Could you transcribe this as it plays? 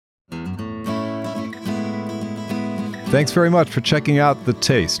Thanks very much for checking out The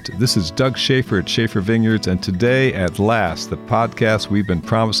Taste. This is Doug Schaefer at Schaefer Vineyards, and today, at last, the podcast we've been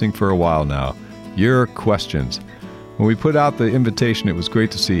promising for a while now, your questions. When we put out the invitation, it was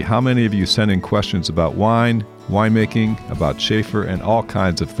great to see how many of you sent in questions about wine, winemaking, about Schaefer, and all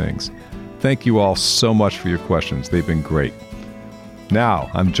kinds of things. Thank you all so much for your questions. They've been great.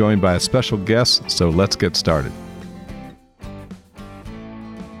 Now, I'm joined by a special guest, so let's get started.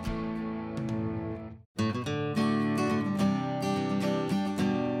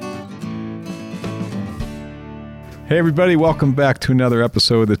 Hey everybody, welcome back to another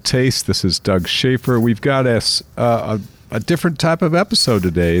episode of The Taste. This is Doug Schaefer. We've got a different type of episode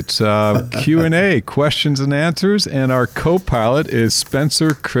today. It's Q&A, questions and answers, and our co-pilot is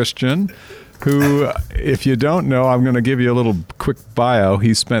Spencer Christian, who, if you don't know, I'm going to give you a little quick bio.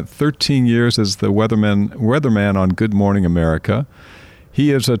 He spent 13 years as the weatherman on Good Morning America.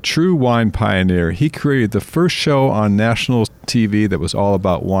 He is a true wine pioneer. He created the first show on national TV that was all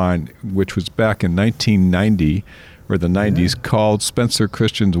about wine, which was back in 1990, or the 90s, called Spencer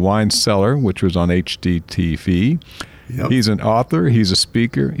Christian's Wine Cellar, which was on HDTV. Yep. He's an author. He's a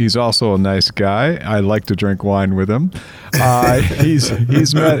speaker. He's also a nice guy. I like to drink wine with him. He's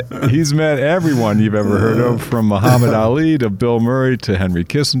met everyone you've ever heard of, from Muhammad Ali to Bill Murray to Henry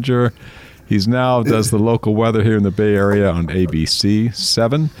Kissinger. He's now does the local weather here in the Bay Area on ABC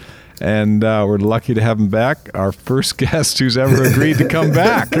 7. And we're lucky to have him back, our first guest who's ever agreed to come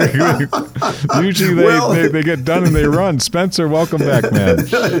back. Usually they get done and they run. Spencer, welcome back, man.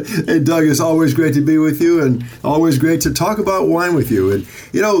 Hey, Doug, it's always great to be with you and always great to talk about wine with you. And,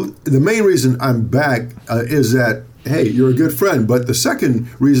 you know, the main reason I'm back is that, hey, you're a good friend. But the second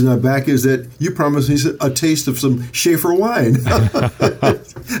reason I'm back is that you promised me a taste of some Schaefer wine.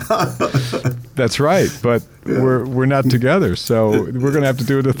 That's right, but we're not together, so we're going to have to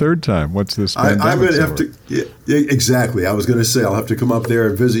do it a third time. What's this pandemic? I'm going to have to. Yeah, exactly. I was going to say I'll have to come up there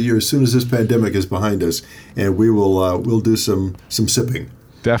and visit you as soon as this pandemic is behind us, and we'll do some sipping.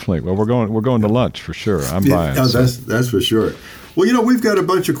 Definitely. Well, we're going to lunch for sure. I'm buying. Yeah, that's for sure. Well, you know, we've got a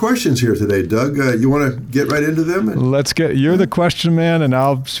bunch of questions here today, Doug. You want to get right into them? Let's get. You're the question man, and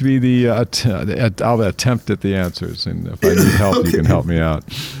I'll be the. I'll attempt at the answers, and if I need help, okay. You can help me out.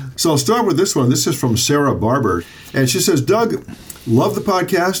 So I'll start with this one. This is from Sarah Barber, and she says, Doug, love the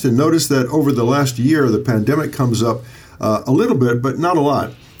podcast and noticed that over the last year, the pandemic comes up a little bit, but not a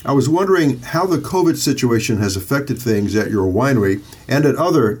lot. I was wondering how the COVID situation has affected things at your winery and at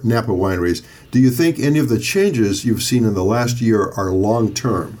other Napa wineries. Do you think any of the changes you've seen in the last year are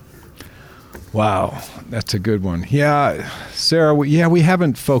long-term? Wow, that's a good one. Yeah, Sarah, we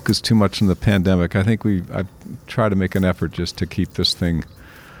haven't focused too much on the pandemic. I think I try to make an effort just to keep this thing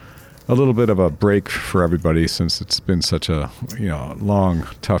a little bit of a break for everybody, since it's been such a long,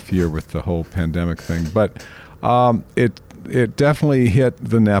 tough year with the whole pandemic thing. But it definitely hit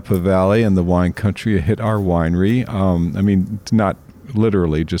the Napa Valley and the wine country. It hit our winery. I mean, not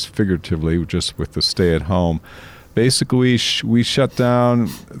literally, just figuratively, just with the stay at home. Basically, we shut down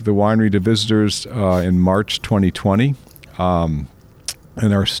the winery to visitors in March 2020 and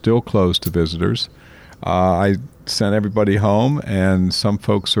are still closed to visitors. I sent everybody home, and some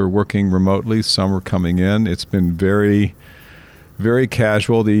folks are working remotely, some are coming in. It's been very, very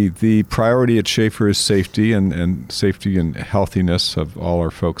casual. The priority at Schaefer is safety and safety and healthiness of all our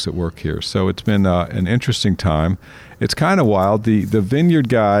folks that work here. So it's been an interesting time. It's kind of wild. The vineyard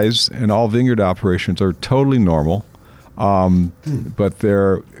guys and all vineyard operations are totally normal, but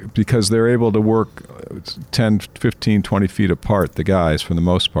because they're able to work 10, 15, 20 feet apart, the guys, for the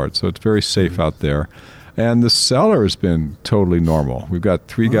most part. So it's very safe out there. And the cellar has been totally normal. We've got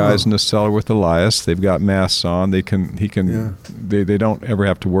 3 guys in the cellar with Elias. They've got masks on. They don't ever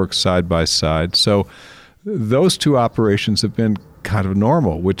have to work side by side. So those 2 operations have been kind of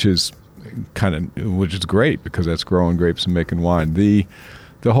normal, which is great, because that's growing grapes and making wine.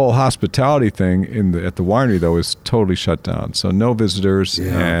 The whole hospitality thing at the winery, though, is totally shut down. So no visitors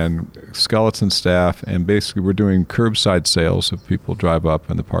and skeleton staff, and basically we're doing curbside sales. If people drive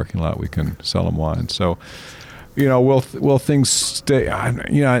up in the parking lot, we can sell them wine. So, will things stay?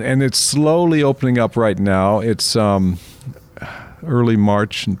 And it's slowly opening up right now. It's early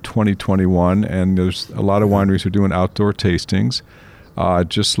March in 2021, and there's a lot of wineries are doing outdoor tastings.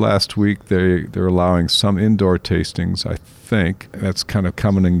 Just last week, they're allowing some indoor tastings, I think. That's kind of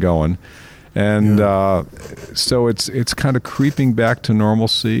coming and going. And so it's kind of creeping back to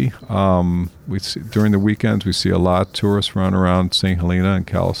normalcy. We see, during the weekends, we see a lot of tourists run around St. Helena and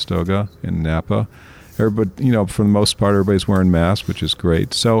Calistoga in Napa. Everybody, for the most part, everybody's wearing masks, which is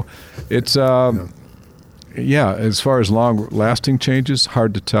great. So it's as far as long-lasting changes,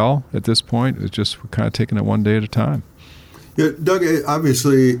 hard to tell at this point. It's just we're kind of taking it one day at a time. Yeah, Doug,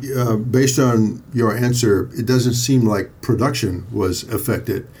 obviously, based on your answer, it doesn't seem like production was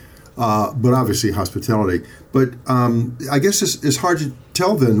affected, but obviously hospitality. But I guess it's hard to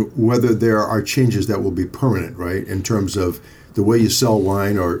tell then whether there are changes that will be permanent, right, in terms of the way you sell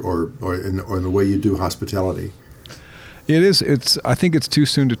wine or in the way you do hospitality. It is. I think it's too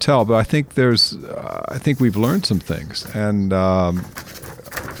soon to tell, but I think I think we've learned some things, and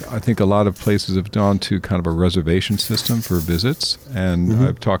I think a lot of places have gone to kind of a reservation system for visits. And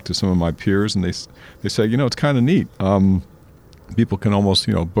I've talked to some of my peers, and they say, it's kind of neat. People can almost,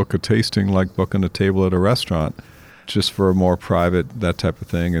 book a tasting like booking a table at a restaurant, just for a more private, that type of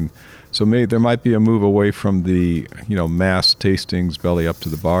thing. And so there might be a move away from the, mass tastings, belly up to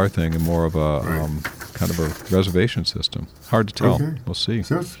the bar thing, and more of a kind of a reservation system. Hard to tell. Okay. We'll see.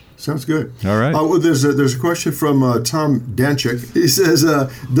 Sounds good. All right. Well, there's a question from Tom Danchik. He says,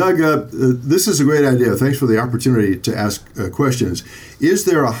 Doug, this is a great idea. Thanks for the opportunity to ask questions. Is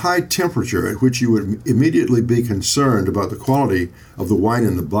there a high temperature at which you would immediately be concerned about the quality of the wine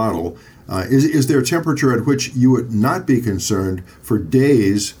in the bottle? Is there a temperature at which you would not be concerned for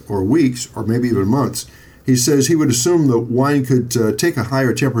days or weeks or maybe even months? He says he would assume that wine could take a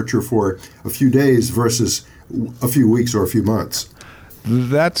higher temperature for a few days versus a few weeks or a few months.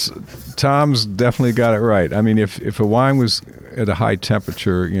 Tom's definitely got it right. I mean, if a wine was at a high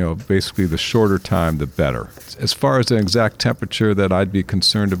temperature, basically the shorter time, the better. As far as an exact temperature that I'd be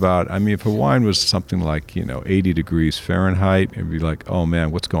concerned about, I mean, if a wine was something like, 80 degrees Fahrenheit, it'd be like, oh man,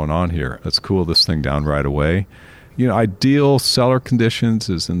 what's going on here? Let's cool this thing down right away. Ideal cellar conditions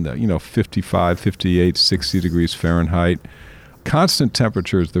is in the, 55, 58, 60 degrees Fahrenheit. Constant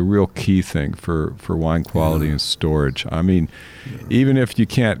temperature is the real key thing for wine quality and storage. I mean, even if you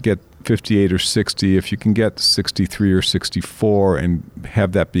can't get 58 or 60, if you can get 63 or 64 and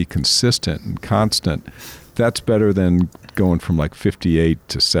have that be consistent and constant, that's better than going from like 58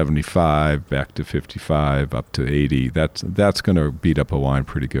 to 75, back to 55, up to 80. That's going to beat up a wine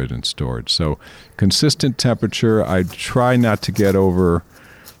pretty good in storage. So consistent temperature, I try not to get over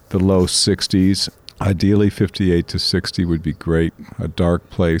the low 60s. Ideally, 58 to 60 would be great. A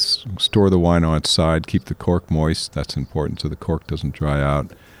dark place, store the wine on its side, keep the cork moist. That's important so the cork doesn't dry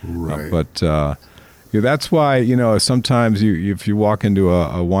out. Right. That's why, sometimes if you walk into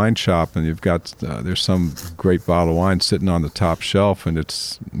a wine shop and you've got, there's some great bottle of wine sitting on the top shelf and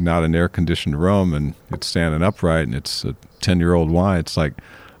it's not an air-conditioned room and it's standing upright and it's a 10-year-old wine, it's like,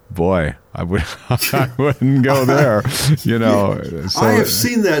 boy, I wouldn't go there, So, I have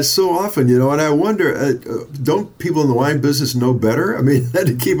seen that so often, and I wonder, don't people in the wine business know better? I mean,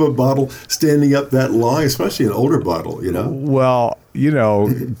 to keep a bottle standing up that long, especially an older bottle, Well,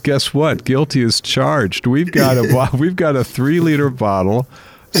 guess what? Guilty as charged. We've got a 3-liter bottle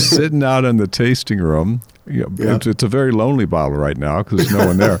sitting out in the tasting room. It's a very lonely bottle right now because there's no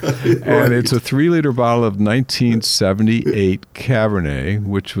one there. And it's a 3-liter bottle of 1978 Cabernet,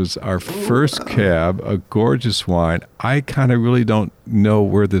 which was our first cab, a gorgeous wine. I kind of really don't know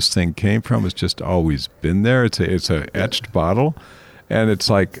where this thing came from. It's just always been there. It's a etched bottle. And it's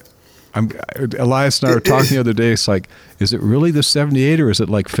like, Elias and I were talking the other day. It's like, is it really the 78 or is it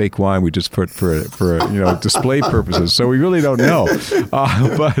like fake wine we just put for display purposes? So we really don't know.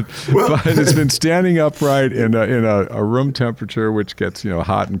 But it's been standing upright in a room temperature, which gets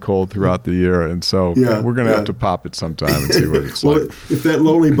hot and cold throughout the year, and so we're going to have to pop it sometime and see what it's like. If that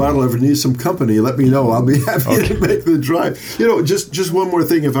lonely bottle ever needs some company, let me know. I'll be happy to make the drive. Just one more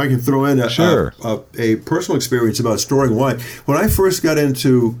thing, if I can throw in a personal experience about storing wine. When I first got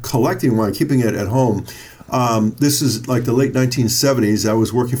into collecting wine, keeping it at home. This is like the late 1970s. I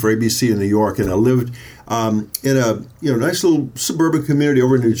was working for ABC in New York, and I lived in a nice little suburban community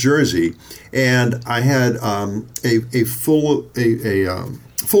over in New Jersey, and I had a full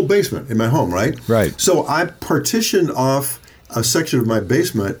basement in my home. Right. So I partitioned off a section of my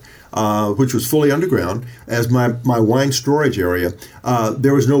basement, which was fully underground, as my wine storage area.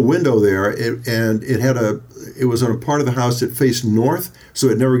 There was no window there, and it was on a part of the house that faced north, so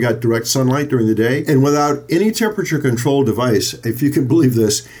it never got direct sunlight during the day. And without any temperature control device, if you can believe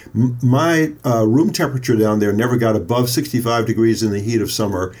this, my room temperature down there never got above 65 degrees in the heat of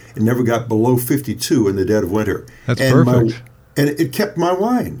summer. It never got below 52 in the dead of winter. That's perfect. And it kept my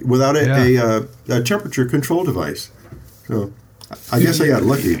wine without a temperature control device. So I guess I got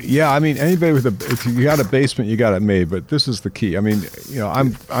lucky. Yeah, I mean, anybody if you got a basement, you got it made. But this is the key. I mean,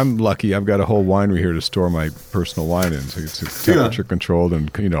 I'm lucky. I've got a whole winery here to store my personal wine in, so it's temperature controlled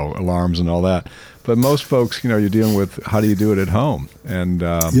and alarms and all that. But most folks, you're dealing with how do you do it at home, and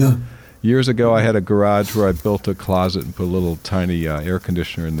Years ago, I had a garage where I built a closet and put a little tiny air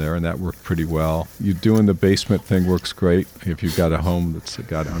conditioner in there, and that worked pretty well. You doing the basement thing works great if you've got a home that's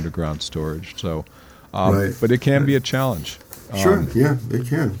got underground storage. So, Right. but it can be a challenge. Sure. Yeah, it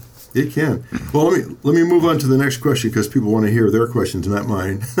can. It can. Well, let me move on to the next question because people want to hear their questions, not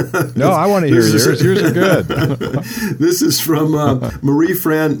mine. No, I want to hear yours. Yours are good. This is from Marie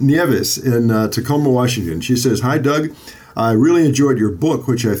Fran Nieves in Tacoma, Washington. She says, "Hi, Doug. I really enjoyed your book,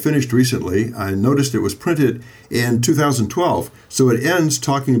 which I finished recently. I noticed it was printed in 2012, so it ends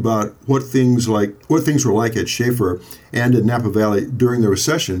talking about what things were like at Schaefer and in Napa Valley during the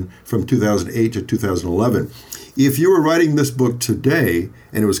recession from 2008 to 2011. If you were writing this book today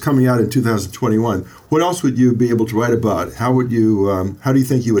and it was coming out in 2021, what else would you be able to write about? How do you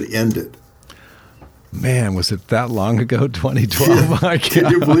think you would end it?" Man, was it that long ago, 2012? Yeah. Can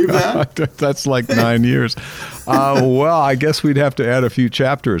you believe that? That's like 9 years. Well, I guess we'd have to add a few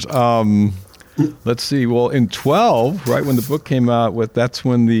chapters. Let's see. Well, in 12, right when the book came out, that's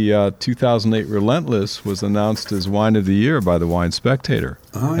when the 2008 Relentless was announced as Wine of the Year by the Wine Spectator.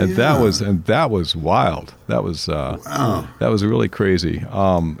 Oh, and yeah. that was wild. That was Wow. that was really crazy.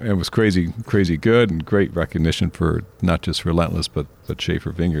 It was crazy good and great recognition for not just Relentless but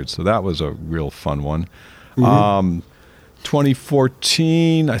Schaefer Vineyards. So that was a real fun one.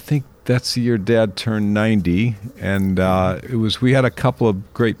 2014, I think that's the year Dad turned 90, and we had a couple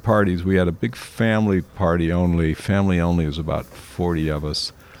of great parties. We had a big family party only. Family only was about 40 of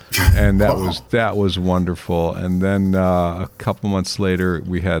us, and that was wonderful. And then a couple months later,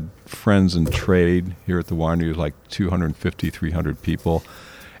 we had friends and trade here at the winery. It was like 250, 300 people,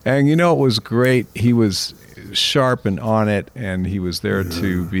 and it was great. He was sharp and on it, and he was there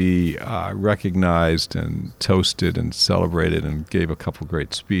to be recognized and toasted and celebrated, and gave a couple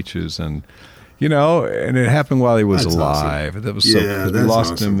great speeches, and and it happened while he was That's alive. awesome. That was Yeah, we that's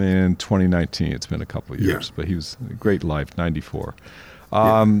lost awesome. him in 2019. It's been a couple of years, Yeah. but he was a great life, 94.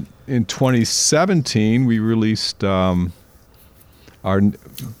 In 2017, we released our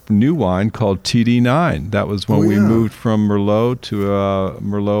new wine called TD9. That was when we moved from Merlot to a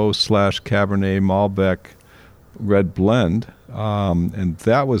Merlot/Cabernet Malbec red blend, and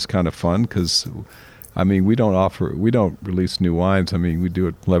that was kind of fun because, we don't release new wines. We do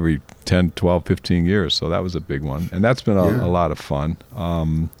it every 10, 12, 15 years, so that was a big one, and that's been a lot of fun.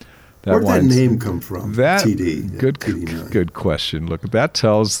 Where did that name come from? That TD. good good question. Look, that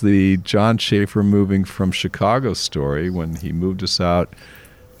tells the John Schaefer moving from Chicago story. When he moved us out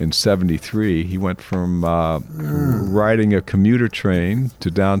in '73, he went from riding a commuter train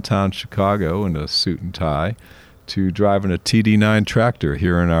to downtown Chicago in a suit and tie to driving a TD9 tractor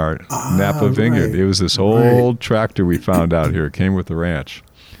here in our Napa Vineyard. Right. It was this old tractor we found out here. It came with the ranch.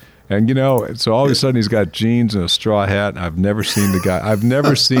 And so all of a sudden he's got jeans and a straw hat, and I've never seen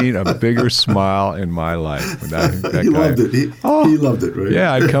a bigger smile in my life. That He guy, loved it. He loved it, right?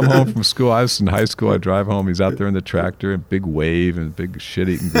 yeah, I'd come home from school. I was in high school. I'd drive home. He's out there in the tractor, and big wave and big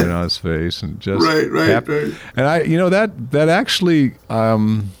shit-eating grin on his face, and just Right. And that actually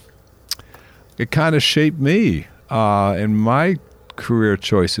it kind of shaped me in my career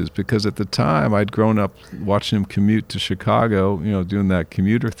choices, because at the time I'd grown up watching him commute to Chicago, doing that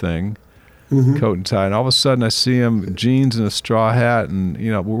commuter thing, coat and tie, and all of a sudden I see him jeans and a straw hat, and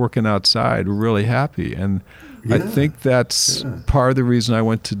we're working outside. We're really happy, and I think that's part of the reason I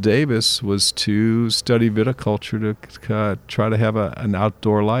went to Davis was to study viticulture, to try to have an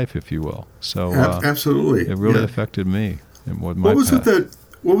outdoor life, if you will. So absolutely, it really affected me. And What was with that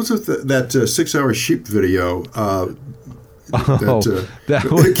 6-hour sheep video? That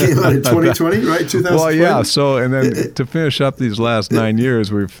came out in 2020, right? 2020. Well, yeah. So, and then to finish up these last 9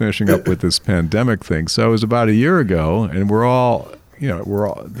 years, we're finishing up with this pandemic thing. So it was about a year ago, and we're all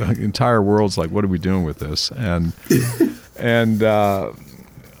the entire world's like, what are we doing with this? And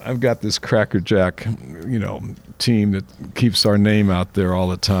I've got this Cracker Jack, team that keeps our name out there all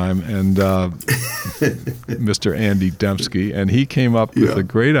the time, and Mr. Andy Dembski, and he came up with a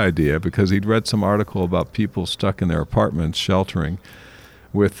great idea because he'd read some article about people stuck in their apartments sheltering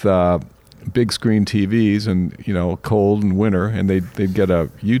with big screen TVs and cold and winter, and they'd get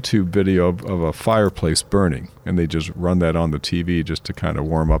a YouTube video of a fireplace burning, and they just run that on the TV just to kind of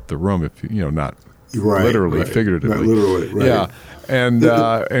warm up the room, if not literally, figuratively. Not literally, right. Yeah. And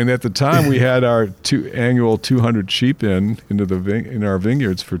at the time we had our annual 200 sheep in our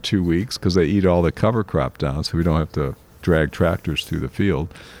vineyards for 2 weeks because they eat all the cover crop down, so we don't have to drag tractors through the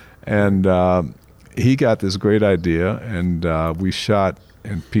field. And he got this great idea, and we shot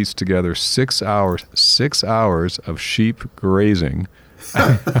and pieced together 6 hours of sheep grazing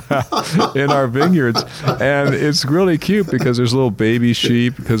in our vineyards, and it's really cute because there's little baby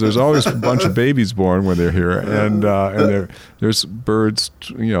sheep, because there's always a bunch of babies born when they're here, and there's birds,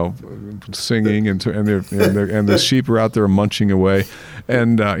 singing, and the sheep are out there munching away,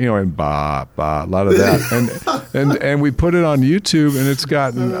 and and ba ba, a lot of that, and we put it on YouTube, and it's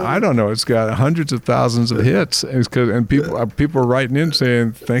got hundreds of thousands of hits, and people are writing in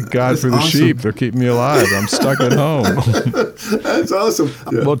saying, "Thank God for the sheep, they're keeping me alive. I'm stuck at home." That's awesome.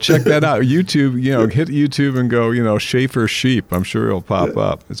 Yeah. Well, check that out. YouTube, hit YouTube and go, Schaefer sheep. I'm sure it'll pop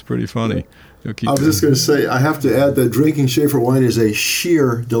up. It's pretty funny. I was just going to say, I have to add that drinking Schaefer wine is a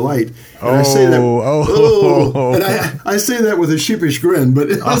sheer delight. And I say that, and I say that with a sheepish grin, but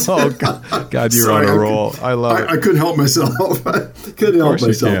God, you're on a roll. I love it. I couldn't help myself. Of course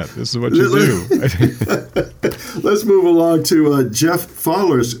you can't. This is what you do. Let's move along to Jeff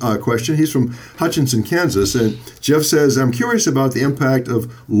Fowler's question. He's from Hutchinson, Kansas, and Jeff says, I'm curious about the impact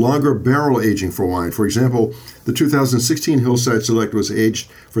of longer barrel aging for wine. For example, the 2016 Hillside Select was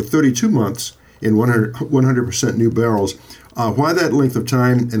aged for 32 months in 100% new barrels. Why that length of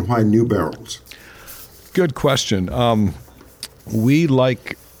time, and why new barrels? Good question. We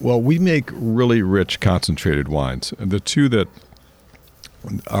make really rich concentrated wines. And the two that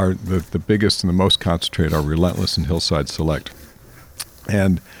are the biggest and the most concentrated are Relentless and Hillside Select.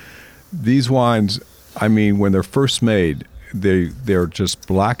 And these wines, when they're first made, they're just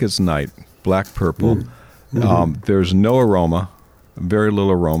black as night, black purple. There's no aroma, very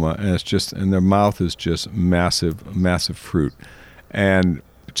little aroma, and their mouth is just massive fruit. And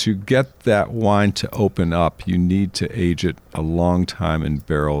to get that wine to open up, you need to age it a long time in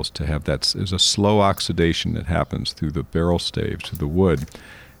barrels to have that. There's a slow oxidation that happens through the barrel stave to the wood,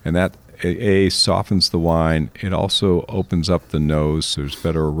 and that softens the wine. It also opens up the nose, so there's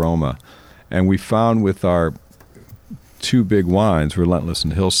better aroma. And we found with our two big wines, Relentless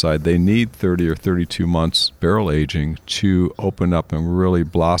and Hillside, they need 30 or 32 months barrel aging to open up and really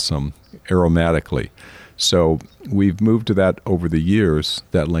blossom aromatically. So we've moved to that over the years,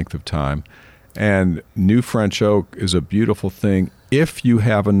 that length of time. And new French oak is a beautiful thing if you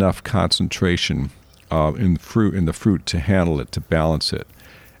have enough concentration in the fruit to handle it, to balance it.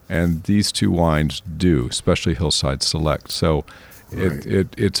 And these two wines do, especially Hillside Select. So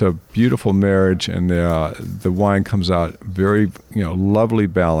it's a beautiful marriage, and the wine comes out very, lovely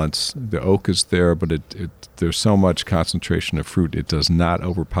balance. The oak is there, but there's so much concentration of fruit, it does not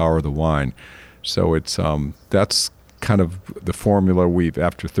overpower the wine. So it's that's kind of the formula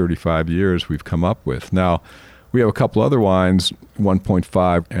after 35 years, we've come up with. Now, we have a couple other wines,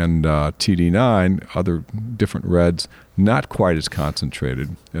 1.5 and TD9, other different reds, not quite as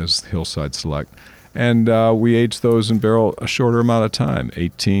concentrated as Hillside Select. And we age those in barrel a shorter amount of time,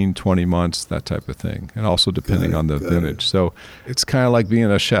 18, 20 months, that type of thing, and also depending on the vintage. So it's kind of like being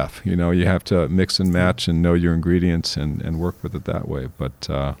a chef. You have to mix and match and know your ingredients and work with it that way.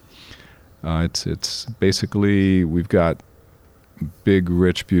 But it's basically, we've got big,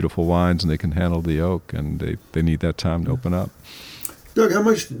 rich, beautiful wines, and they can handle the oak, and they need that time to open up. Doug, how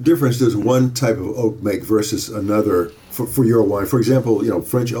much difference does one type of oak make versus another for your wine? For example,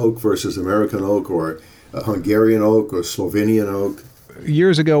 French oak versus American oak, or Hungarian oak, or Slovenian oak?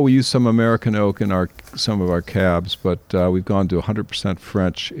 Years ago, we used some American oak in some of our cabs, but we've gone to 100%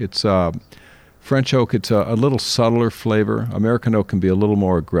 French. It's French oak, it's a little subtler flavor. American oak can be a little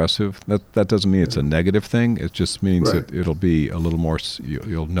more aggressive. That doesn't mean it's a negative thing. It just means that it'll be a little more,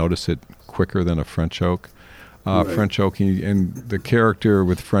 you'll notice it quicker than a French oak. French oak, and the character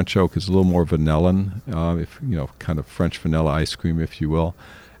with French oak is a little more vanillin, kind of French vanilla ice cream, if you will.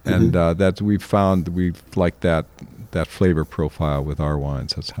 And that we've found we like that flavor profile with our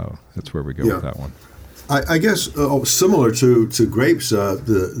wines. That's where we go with that one. I guess similar to grapes,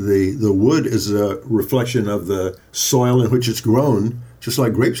 the wood is a reflection of the soil in which it's grown, just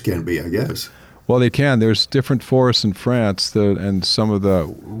like grapes can be, I guess. Well, they can. There's different forests in France, and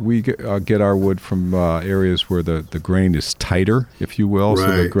we get our wood from areas where the grain is tighter, if you will. Right.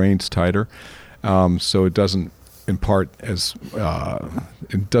 So the grain's tighter, so it doesn't impart the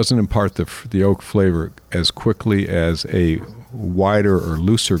oak flavor as quickly as a wider or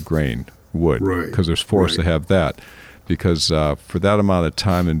looser grain would, because there's forests that have that. Because for that amount of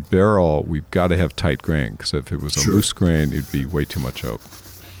time in barrel, we've got to have tight grain. Because if it was a loose grain, it'd be way too much oak.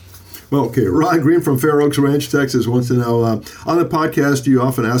 Well, okay. Ron Green from Fair Oaks Ranch, Texas, wants to know, on the podcast, you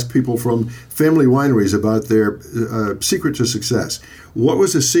often ask people from family wineries about their secret to success. What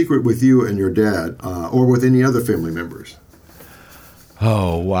was the secret with you and your dad, or with any other family members?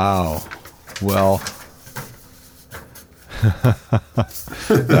 Oh, wow. Well,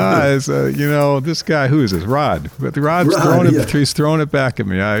 This guy, who is this? Rod. But Rod's he's throwing it back at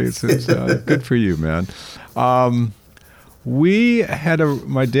me. It's good for you, man. My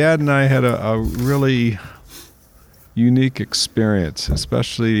dad and I had a really unique experience,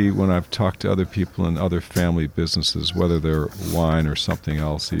 especially when I've talked to other people in other family businesses, whether they're wine or something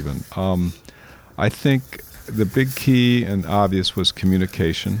else even. I think the big key and obvious was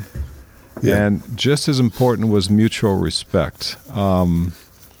communication. Yeah. And just as important was mutual respect.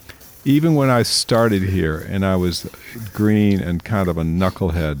 Even when I started here and I was green and kind of a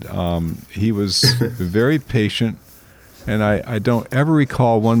knucklehead, he was very patient. And I don't ever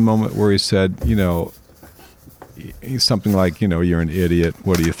recall one moment where he said, something like, you're an idiot.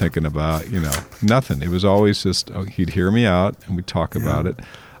 What are you thinking about? Nothing. It was always just, he'd hear me out and we'd talk about it.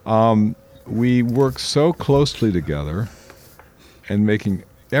 We worked so closely together and making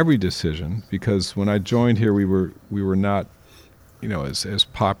every decision, because when I joined here, we were not, as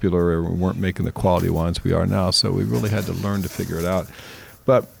popular, or we weren't making the quality wines we are now. So we really had to learn to figure it out.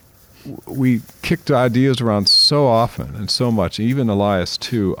 But we kicked ideas around so often and so much, even Elias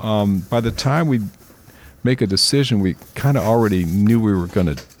too. By the time we make a decision, we kind of already knew we were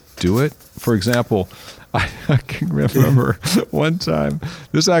going to do it. For example, I can remember one time,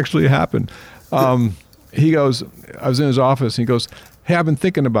 this actually happened. He goes, I was in his office, and he goes, "Hey, I've been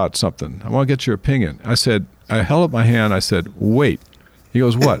thinking about something. I want to get your opinion." I held up my hand, I said, "Wait." He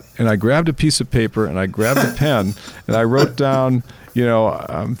goes, "What?" And I grabbed a piece of paper and I grabbed a pen and I wrote down,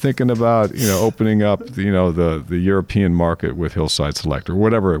 I'm thinking about, opening up, the European market with Hillside Select or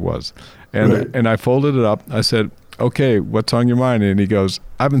whatever it was. And I folded it up. I said, "Okay, what's on your mind?" And he goes,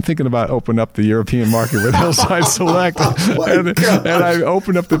 "I've been thinking about opening up the European market with Hillside Select." and I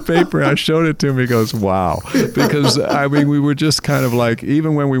opened up the paper and I showed it to him. He goes, "Wow." Because, we were just kind of like,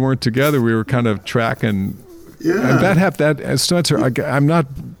 even when we weren't together, we were kind of tracking. Yeah. And Spencer, I'm not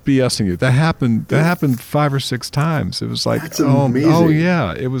BSing you. That happened 5 or 6 times. It was like, that's amazing. Oh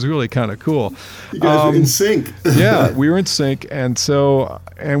yeah, it was really kind of cool. You guys were in sync. Yeah, we were in sync, and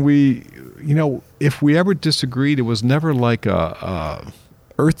we, if we ever disagreed, it was never like a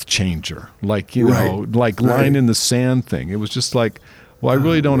earth changer, like line in the sand thing. It was just like, well, I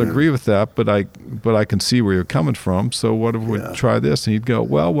really don't agree with that, but I can see where you're coming from. So what if we try this? And he'd go,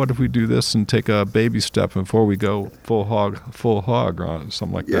 well, what if we do this and take a baby step before we go full hog or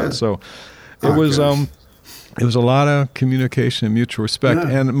something like that. So it was a lot of communication and mutual respect.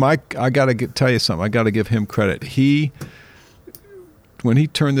 Yeah. And Mike, I got to tell you something. I got to give him credit. When he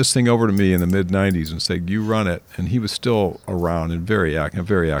turned this thing over to me in the mid-'90s and said, "You run it," and he was still around and a very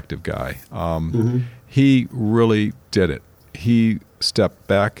active guy, he really did it. He stepped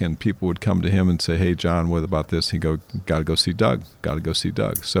back and people would come to him and say, "Hey, John, what about this?" He'd go, "Got to go see Doug.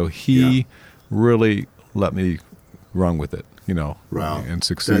 So he really let me run with it, wow. and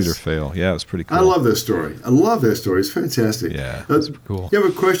succeed or fail. Yeah, it's pretty cool. I love this story. It's fantastic. Yeah, that's cool. You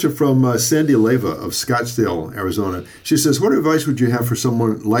have a question from Sandy Leva of Scottsdale, Arizona. She says, "What advice would you have for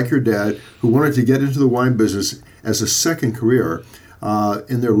someone like your dad who wanted to get into the wine business as a second career,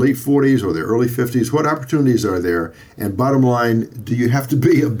 in their late 40s or their early 50s? What opportunities are there? And bottom line, do you have to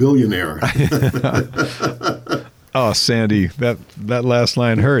be a billionaire?" Oh, Sandy, that last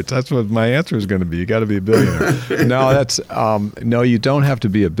line hurts. That's what my answer is going to be. You got to be a billionaire. No, you don't have to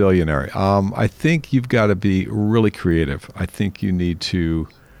be a billionaire. I think you've got to be really creative. I think you need to,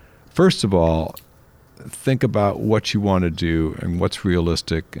 first of all, think about what you want to do and what's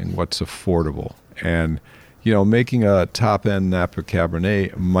realistic and what's affordable. And making a top-end Napa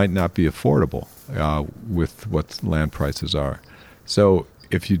Cabernet might not be affordable with what land prices are. So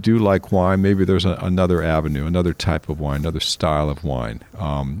if you do like wine, maybe there's another avenue, another type of wine, another style of wine,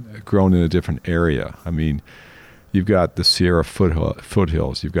 grown in a different area. I mean, you've got the Sierra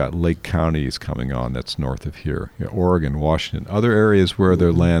foothills. You've got Lake Counties coming on, that's north of here. Oregon, Washington, other areas where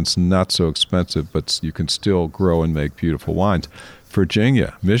their land's not so expensive, but you can still grow and make beautiful wines.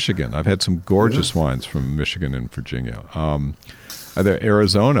 Virginia, Michigan. I've had some gorgeous wines from Michigan and Virginia.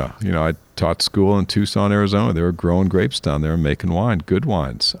 Arizona. I taught school in Tucson, Arizona. They were growing grapes down there and making wine, good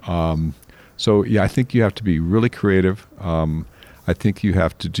wines. I think you have to be really creative. I think you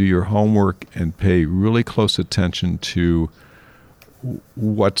have to do your homework and pay really close attention to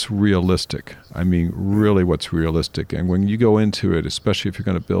what's realistic. I mean, really what's realistic. And when you go into it, especially if you're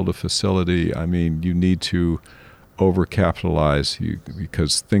going to build a facility, I mean, you need to overcapitalize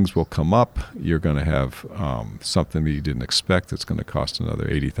because things will come up. You're going to have something that you didn't expect that's going to cost another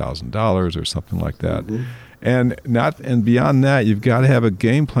 $80,000 or something like that. Mm-hmm. And beyond that, you've got to have a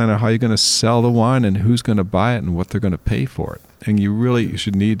game plan of how you're going to sell the wine and who's going to buy it and what they're going to pay for it. And you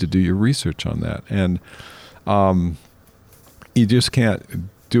should need to do your research on that. And you just can't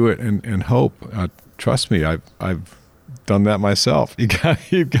do it and hope. Trust me, I've done that myself.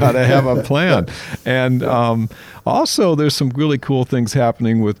 You've got to have a plan. And also, there's some really cool things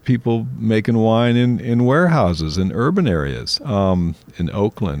happening with people making wine in warehouses in urban areas, in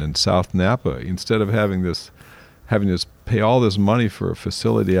Oakland and South Napa. Instead of having this pay all this money for a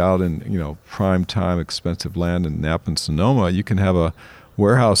facility out in prime time expensive land in Napa and Sonoma, you can have a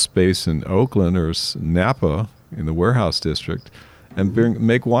warehouse space in Oakland or Napa in the warehouse district and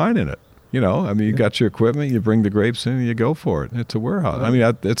make wine in it. You got your equipment, you bring the grapes in, and you go for it. It's a warehouse.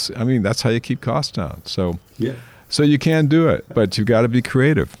 That's how you keep costs down. So, so you can do it, but you've got to be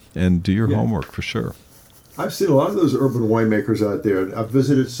creative and do your homework for sure. I've seen a lot of those urban winemakers out there. I've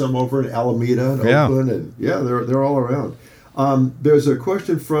visited some over in Alameda and Oakland, and they're all around. There's a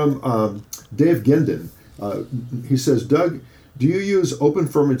question from Dave Gendon. He says, Doug, do you use open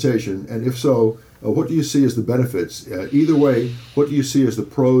fermentation, and if so, what do you see as the benefits? Either way, what do you see as the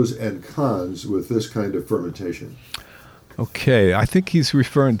pros and cons with this kind of fermentation? Okay, I think Dave's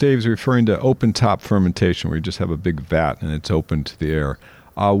referring to open top fermentation, where you just have a big vat and it's open to the air.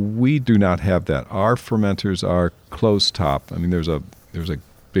 We do not have that. Our fermenters are closed top. There's a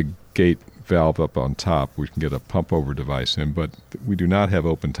big gate valve up on top. We can get a pump over device in, but we do not have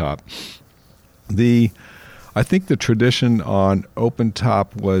open top. I think the tradition on open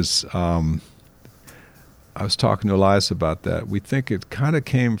top was, I was talking to Elias about that. We think it kind of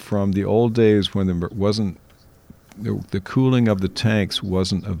came from the old days when there wasn't, the cooling of the tanks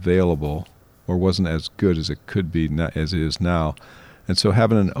wasn't available or wasn't as good as it could be, as it is now. And so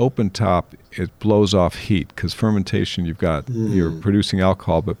having an open top, it blows off heat, because fermentation, you're producing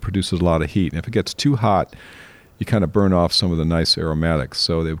alcohol, but produces a lot of heat. And if it gets too hot, you kind of burn off some of the nice aromatics.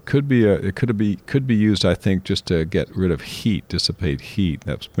 So it could be used, I think, just to get rid of heat, dissipate heat.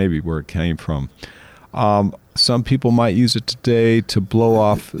 That's maybe where it came from. Some people might use it today to blow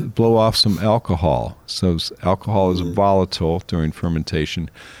off some alcohol. So alcohol is volatile during fermentation.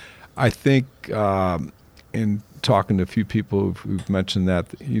 I think in talking to a few people who've mentioned that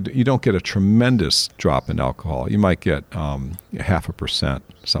you don't get a tremendous drop in alcohol. You might get 0.5%,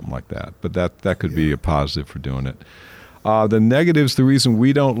 something like that. But that could be a positive for doing it. The negatives, the reason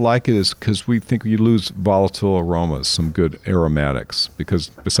we don't like it is because we think you lose volatile aromas, some good aromatics. Because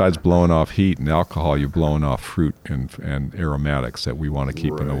besides blowing off heat and alcohol, you're blowing off fruit and aromatics that we want to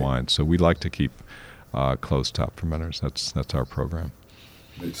keep in the wine. So we like to keep closed top fermenters. That's our program.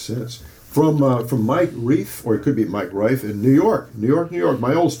 Makes sense. From Mike Reif, or it could be Mike Reif in New York,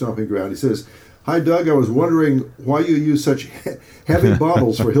 my old stomping ground. He says, "Hi, Doug. I was wondering why you use such heavy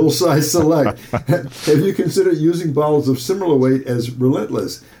bottles for Hillside Select. Have you considered using bottles of similar weight as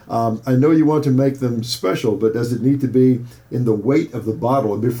Relentless? I know you want to make them special, but does it need to be in the weight of the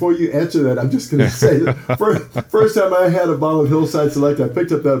bottle?" And before you answer that, I'm just going to say that first time I had a bottle of Hillside Select, I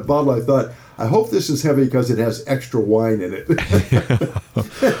picked up that bottle. I thought, I hope this is heavy because it has extra wine in it.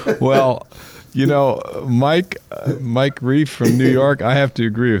 Well, Mike Reif from New York, I have to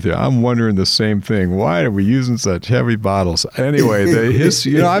agree with you. I'm wondering the same thing. Why are we using such heavy bottles? Anyway,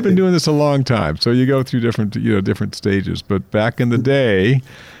 I've been doing this a long time, so you go through different stages. But back in the day,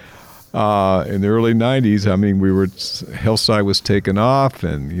 in the early 90s, Hillside was taken off,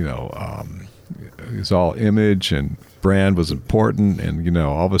 and it was all image and brand was important, and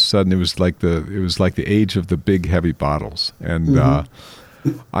all of a sudden it was like the age of the big heavy bottles. And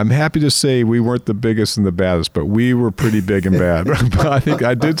I'm happy to say we weren't the biggest and the baddest, but we were pretty big and bad. But I think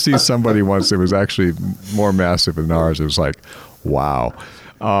I did see somebody once that was actually more massive than ours. It was like, wow.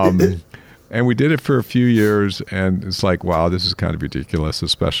 And we did it for a few years, and it's like, wow, this is kind of ridiculous,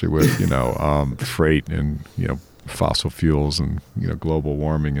 especially with freight and fossil fuels and global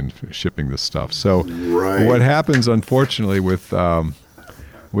warming and shipping this stuff. So what happens, unfortunately, with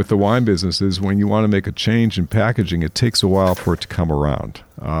the wine business is when you want to make a change in packaging, it takes a while for it to come around.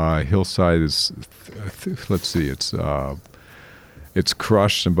 Hillside is, let's see, it's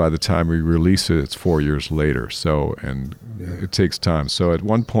crushed, and by the time we release it, it's 4 years later. So, it takes time. So at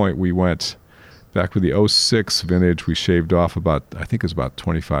one point we went back with the 06 vintage, we shaved off about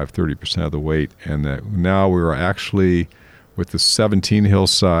 25-30% of the weight, and now we're actually with the 17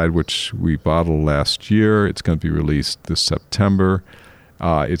 Hillside, which we bottled last year. It's going to be released this September.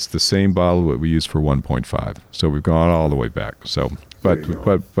 It's the same bottle that we used for 1.5. So we've gone all the way back. So,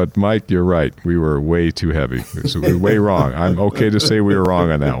 but Mike, you're right. We were way too heavy. So we were way wrong. I'm okay to say we were wrong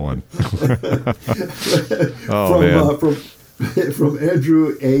on that one. From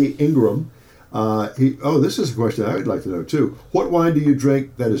Andrew A. Ingram. This is a question I would like to know too. What wine do you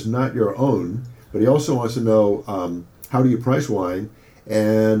drink that is not your own? But he also wants to know, how do you price wine,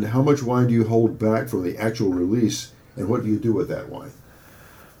 and how much wine do you hold back from the actual release and what do you do with that wine?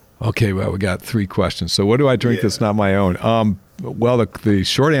 Okay, well, we got 3 questions. So what do I drink that's not my own? Well, the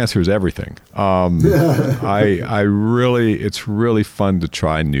short answer is everything. It's really fun to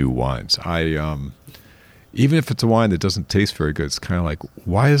try new wines. Even if it's a wine that doesn't taste very good, it's kind of like,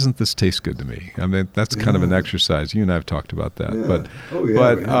 why doesn't this taste good to me? I mean, that's kind of an exercise. You and I have talked about that.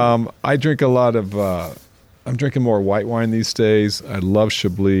 Yeah. I drink a lot of, I'm drinking more white wine these days. I love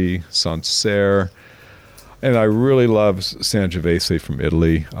Chablis, Sancerre, and I really love Sangiovese from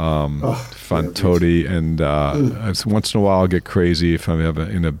Italy, Fantozzi, and once in a while I'll get crazy if I'm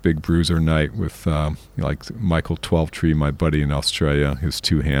in a big bruiser night with like Michael Twelvetree, my buddy in Australia, his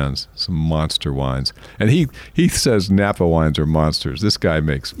 2 hands, some monster wines. And he says Napa wines are monsters. This guy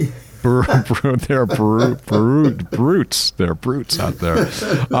makes they're brutes. They're brutes out there.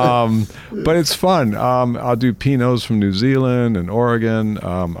 But it's fun. I'll do Pinots from New Zealand and Oregon.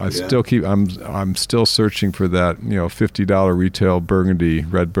 I'm still searching for that, $50 retail Burgundy,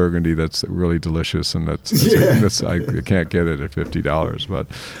 red Burgundy that's really delicious, and I can't get it at $50,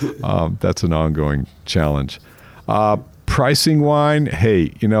 but that's an ongoing challenge. Pricing wine,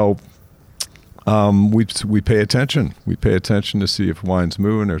 hey, we pay attention. We pay attention to see if wine's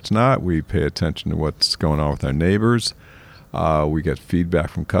moving or it's not. We pay attention to what's going on with our neighbors. We get feedback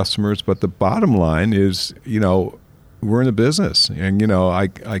from customers. But the bottom line is, we're in the business, and I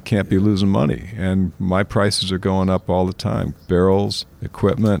can't be losing money. And my prices are going up all the time. Barrels,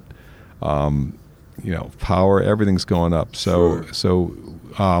 equipment, power, everything's going up. So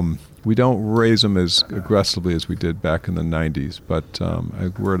we don't raise them as aggressively as we did back in the 90s. But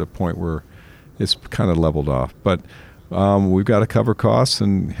we're at a point where it's kind of leveled off, but we've got to cover costs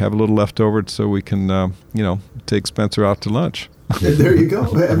and have a little left over so we can, take Spencer out to lunch. And there you go.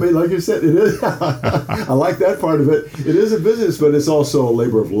 I mean, like you said, it is. I like that part of it. It is a business, but it's also a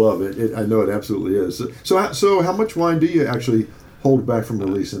labor of love. I know it absolutely is. So how much wine do you actually hold back from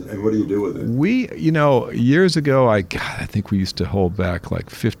release, and what do you do with it? We, years ago, I think we used to hold back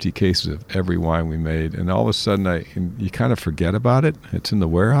like 50 cases of every wine we made, and all of a sudden, you kind of forget about it. It's in the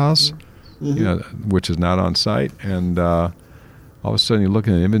warehouse. Which is not on site, and all of a sudden you look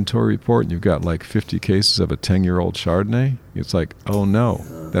at an inventory report and you've got like 50 cases of a 10-year-old Chardonnay. It's like, oh no,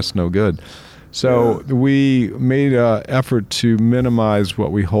 that's no good. So we made an effort to minimize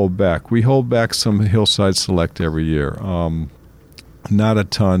what we hold back. We hold back some Hillside Select every year, not a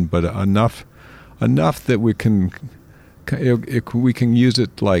ton, but enough that we can use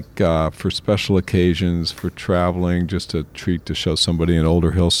it like for special occasions, for traveling, just a treat to show somebody an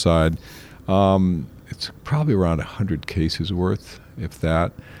older Hillside. It's probably around 100 cases worth, if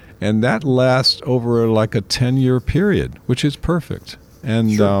that. And that lasts over like a 10-year period, which is perfect.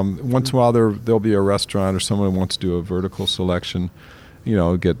 And once in a while there'll be a restaurant or someone who wants to do a vertical selection,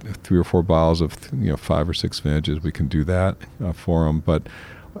 get 3 or 4 bottles of 5 or 6 vintages. We can do that for them. But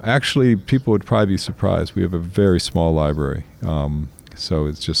actually, people would probably be surprised. We have a very small library. So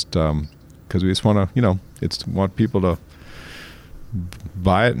it's just because we just want to, want people to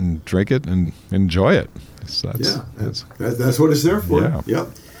buy it and drink it and enjoy it. So that's what it's there for. Yeah. Yep.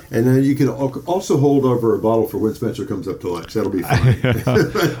 And then you can also hold over a bottle for when Spencer comes up to lunch. That'll be fun.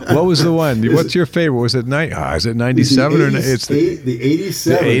 What was the one? What's your favorite? Was it is it 97 or it's the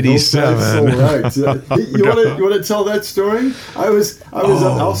 87? The 87. That's so right. You want to tell that story?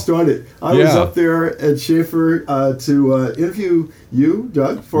 I'll start it. I was up there at Schaefer to interview you,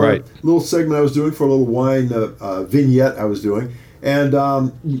 Doug, for a little segment I was doing for a little wine vignette I was doing, and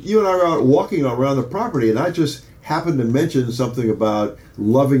you and I were out walking around the property, and I just happened to mention something about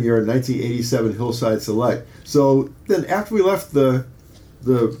loving your 1987 Hillside Select. So then after we left the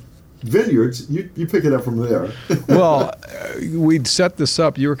vineyards, you pick it up from there. Well, we'd set this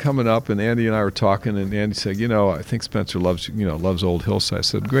up. You were coming up, and Andy and I were talking, and Andy said, I think Spencer loves old Hillside. I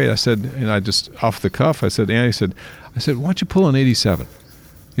said, great. I said, and I just, off the cuff, I said, why don't you pull an 87?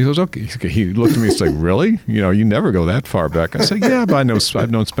 He goes, okay. He looked at me. He's like, really? You never go that far back. I said, yeah, but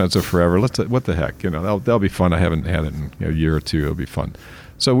I've known Spencer forever. What the heck? That'll be fun. I haven't had it in a year or two. It'll be fun.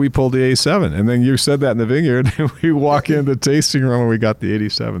 So we pulled the 87, and then you said that in the vineyard, and we walk in the tasting room, and we got the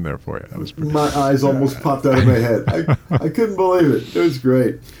 87 there for you. That was pretty. My eyes almost popped out of my head. I couldn't believe it. It was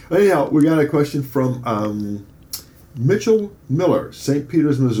great. Anyhow, we got a question from Mitchell Miller, St.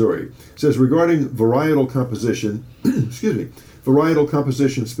 Peters, Missouri. It says, regarding varietal composition, varietal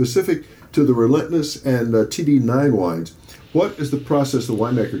composition specific to the Relentless and TD9 wines, what is the process the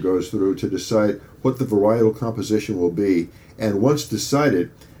winemaker goes through to decide what the varietal composition will be? And once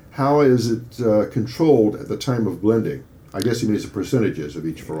decided, how is it controlled at the time of blending? I guess he means the percentages of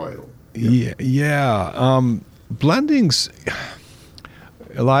each varietal. Yeah. Blendings,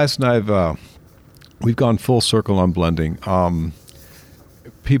 Elias and I have we've gone full circle on blending.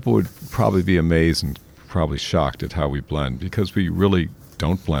 People would probably be amazed and probably shocked at how we blend because we really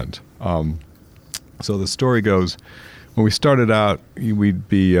don't blend. So the story goes, when we started out, we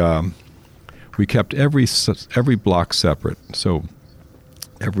kept every block separate. So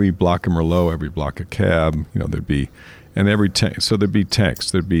every block of Merlot, every block of Cab, there'd be, and every tank. So there'd be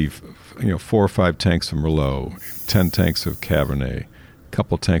tanks. There'd be, 4 or 5 tanks of Merlot, 10 tanks of Cabernet, a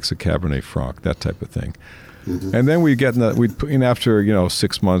couple tanks of Cabernet Franc, that type of thing. Mm-hmm. And then we'd put in after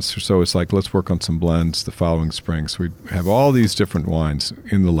 6 months or so. It's like, let's work on some blends the following spring. So we'd have all these different wines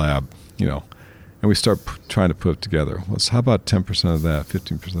in the lab, and we start trying to put it together. Well, how about 10% of that,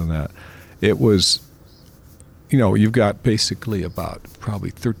 15% of that? It was, you've got basically about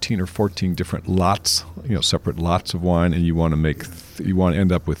probably 13 or 14 different lots, separate lots of wine, and you want to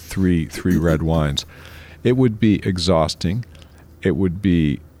end up with three red wines. It would be exhausting. It would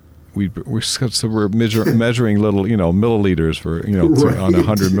be, we're measuring little, milliliters for, right. on a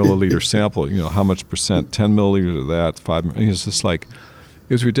 100 milliliter sample, how much percent, 10 milliliters of that, 5, it's just like,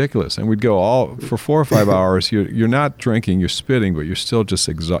 it was ridiculous. And we'd go all for 4 or 5 hours. You're not drinking, you're spitting, but you're still just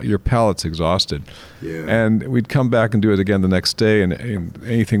your palate's exhausted. Yeah. And we'd come back and do it again the next day. And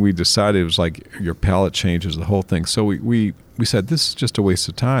anything we decided was like your palate changes, the whole thing. So we said, this is just a waste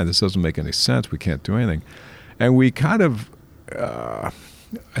of time. This doesn't make any sense. We can't do anything. And we kind of, I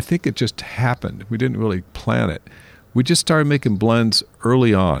think it just happened. We didn't really plan it. We just started making blends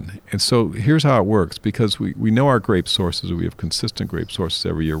early on. And so here's how it works. Because we know our grape sources, we have consistent grape sources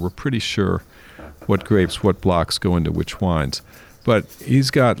every year. We're pretty sure what grapes, what blocks go into which wines. But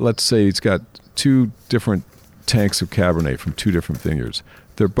let's say he's got 2 different tanks of Cabernet from 2 different vineyards.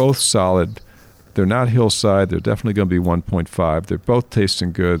 They're both solid. They're not hillside. They're definitely going to be 1.5. They're both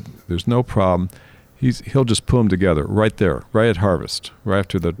tasting good. There's no problem. He'll just put them together right there, right at harvest, right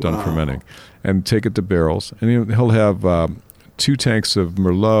after they're done fermenting, and take it to barrels. And he'll have 2 tanks of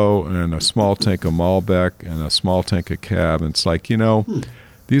Merlot and a small tank of Malbec and a small tank of Cab. And it's like,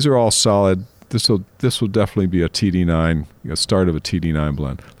 these are all solid. This will definitely be a TD9, a start of a TD9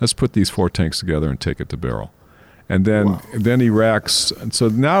 blend. Let's put these 4 tanks together and take it to barrel. And then he racks. And so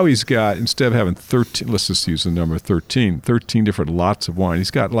now he's got, instead of having 13, let's just use the number 13 different lots of wine, he's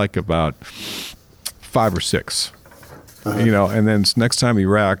got like about 5 or 6, and then next time he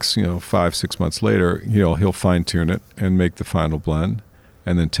racks, 5-6 months later, he'll fine tune it and make the final blend,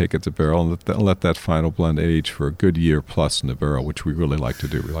 and then take it to barrel and let that final blend age for a good year plus in the barrel, which we really like to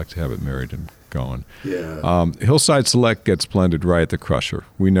do. We like to have it married and going. Yeah. Hillside Select gets blended right at the crusher.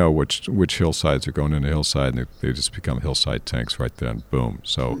 We know which hillsides are going into Hillside, and they just become Hillside tanks right then. Boom.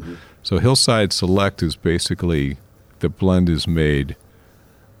 So Hillside Select is basically the blend is made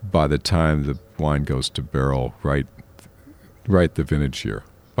by the time the wine goes to barrel, right the vintage year,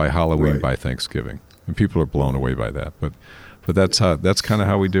 by Halloween, by Thanksgiving, and people are blown away by that. But that's kind of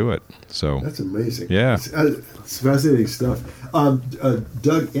how we do it. So that's amazing. Yeah, it's fascinating stuff.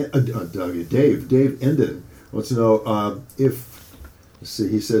 Dave Enden wants to know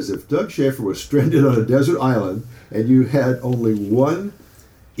he says if Doug Shafer was stranded on a desert island and you had only one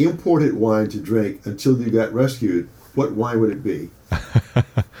imported wine to drink until you got rescued, what wine would it be?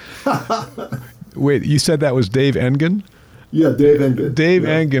 Wait, you said that was Dave Engen? Yeah, Dave Engen. Dave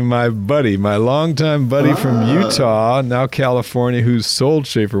Engen, my buddy, my longtime buddy from Utah, now California, who's sold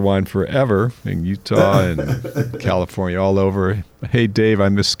Shafer wine forever in Utah and California, all over. Hey, Dave, I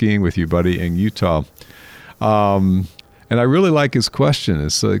miss skiing with you, buddy, in Utah. And I really like his question.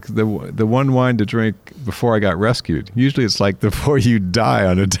 It's like the one wine to drink before I got rescued. Usually it's like before you die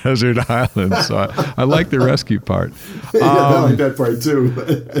on a desert island. So I like the rescue part. I like that part too.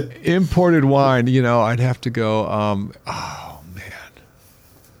 Imported wine, I'd have to go,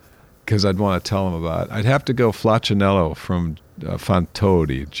 because I'd want to tell him about it. I'd have to go Flaccinello from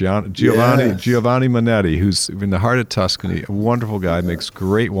Fantodi. Giovanni Manetti, who's in the heart of Tuscany, a wonderful guy, makes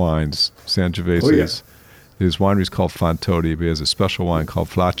great wines, Sangiovese. Oh, yeah. His winery is called Fantodi, but he has a special wine called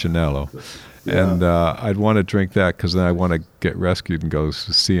Flaccinello. Yeah. And I'd want to drink that because then I want to get rescued and go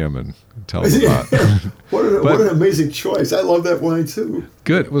see him and tell him about it. What an amazing choice. I love that wine too.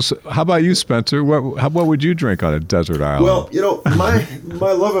 Good. Well, so how about you, Spencer? What would you drink on a desert island? Well,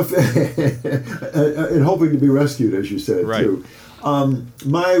 my love affair, and hoping to be rescued, as you said, right. too.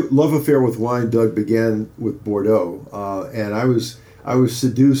 My love affair with wine, Doug, began with Bordeaux. And I was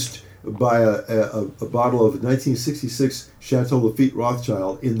seduced by a bottle of 1966 Chateau Lafite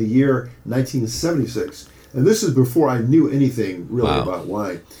Rothschild in the year 1976. And this is before I knew anything really about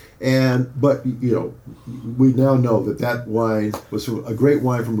wine. But we now know that wine was a great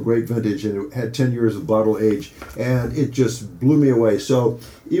wine from a great vintage, and it had 10 years of bottle age, and it just blew me away. So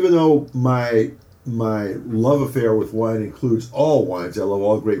even though my my love affair with wine includes all wines. I love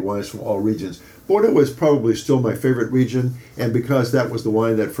all great wines from all regions. Bordeaux is probably still my favorite region, and because that was the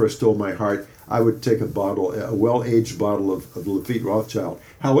wine that first stole my heart, I would take a well-aged bottle of Lafite Rothschild.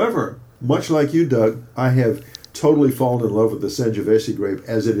 However, much like you, Doug, I have totally fallen in love with the Sangiovese grape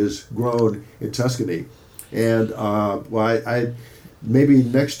as it is grown in Tuscany. And I maybe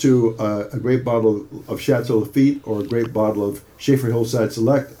next to a great bottle of Chateau Lafite or a great bottle of Schaefer Hillside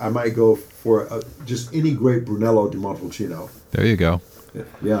Select, I might go for just any great Brunello di Montalcino. There you go.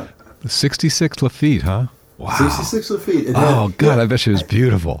 Yeah. The 66 Lafite, huh? Wow. 66 Lafite. God, I bet she was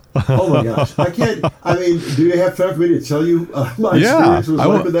beautiful. Oh my gosh. Do you have time for me to tell you my experience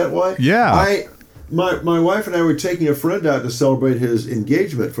with that wine? Yeah. My wife and I were taking a friend out to celebrate his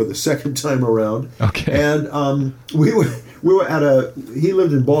engagement for the second time around. Okay. And we were at he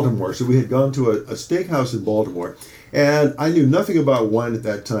lived in Baltimore, so we had gone to a steakhouse in Baltimore. And I knew nothing about wine at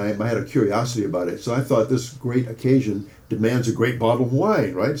that time. I had a curiosity about it. So I thought this great occasion demands a great bottle of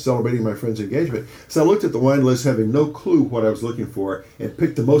wine, right? Celebrating my friend's engagement. So I looked at the wine list, having no clue what I was looking for, and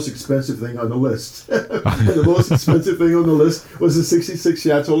picked the most expensive thing on the list. And the most expensive thing on the list was the 66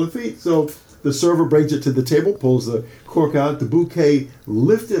 Chateau Lafite. So the server brings it to the table, pulls the cork out, the bouquet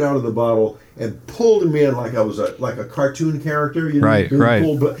lifted out of the bottle, and pulled me in like I was like a cartoon character. Right.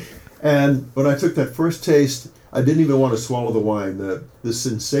 And when I took that first taste, I didn't even want to swallow the wine. The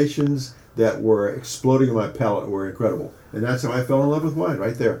sensations that were exploding in my palate were incredible. And that's how I fell in love with wine,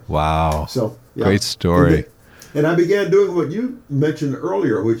 right there. Wow. So, yeah. Great story. And I began doing what you mentioned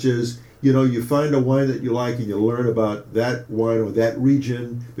earlier, which is, you find a wine that you like and you learn about that wine or that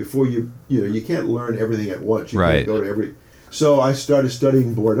region before you can't learn everything at once. You can't go to every. So I started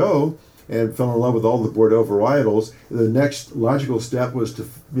studying Bordeaux and fell in love with all the Bordeaux varietals. The next logical step was to,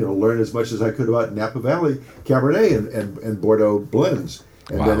 learn as much as I could about Napa Valley Cabernet and Bordeaux blends.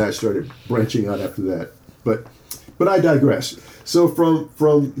 And then I started branching out after that. But I digress. So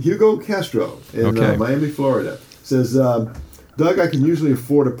from Hugo Castro in Miami, Florida, says, Doug, I can usually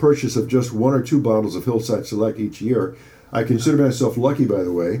afford a purchase of just 1 or 2 bottles of Hillside Select each year. I consider myself lucky, by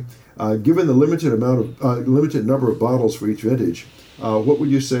the way. Given the limited number of bottles for each vintage, what would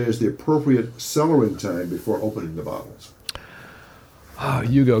you say is the appropriate cellaring time before opening the bottles?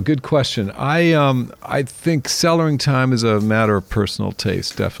 Hugo, good question. I think cellaring time is a matter of personal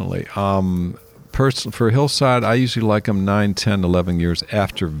taste, definitely. For Hillside, I usually like them 9, 10, 11 years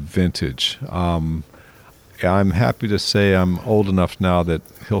after vintage. I'm happy to say I'm old enough now that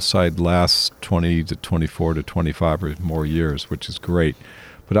Hillside lasts 20 to 24 to 25 or more years, which is great.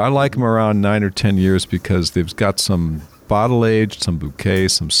 But I like them around 9 or 10 years because they've got some bottle age, some bouquet,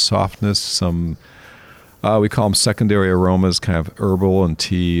 some softness, some we call them secondary aromas, kind of herbal and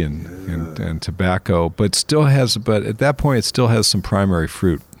tea and tobacco. But at that point it still has some primary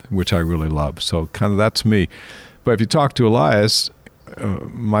fruit, which I really love. So kind of that's me. But if you talk to Elias,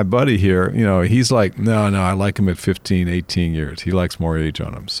 my buddy here, he's like, no, I like him at 15, 18 years. He likes more age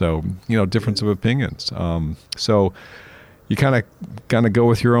on him. So, difference of opinions. So you kind of go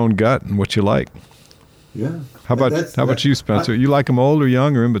with your own gut and what you like. Yeah. How about you, Spencer? You like them old or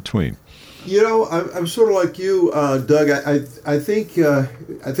young or in between? I'm sort of like you, Doug. I think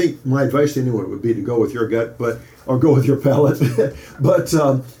my advice to anyone would be to go with your gut, or go with your palate. But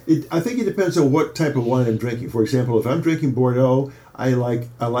I think it depends on what type of wine I'm drinking. For example, if I'm drinking Bordeaux, I like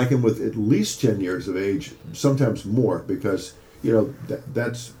them with at least 10 years of age, sometimes more, because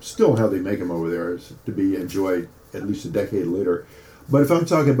that's still how they make them over there, is to be enjoyed at least a decade later. But if I'm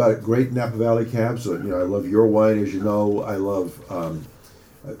talking about great Napa Valley cabs, I love your wine, as you know. I love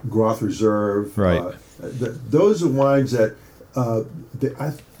Groth Reserve. Right. Those are wines that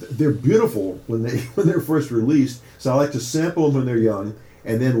they're beautiful when they're first released. So I like to sample them when they're young,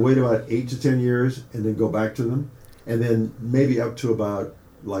 and then wait about 8 to 10 years, and then go back to them, and then maybe up to about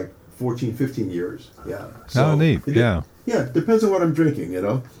like 14, 15 years. Yeah. So neat. Yeah. Yeah. Depends on what I'm drinking.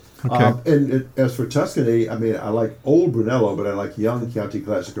 Okay. And as for Tuscany, I like old Brunello, but I like young Chianti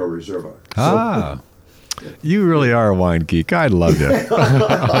Classico Reserva. You really are a wine geek. I love you.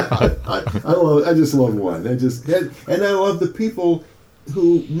 I just love wine. And I love the people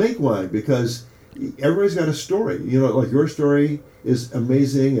who make wine, because everybody's got a story. Like your story is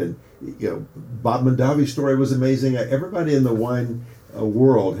amazing, and Bob Mondavi's story was amazing. Everybody in the wine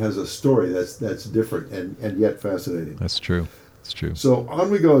world has a story that's different and yet fascinating. That's true. It's true. So on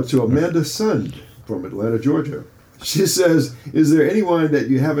we go to Amanda Sund from Atlanta, Georgia. She says, is there any wine that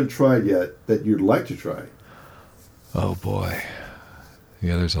you haven't tried yet that you'd like to try? Oh, boy.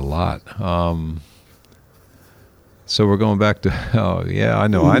 Yeah, there's a lot. So we're going back to, I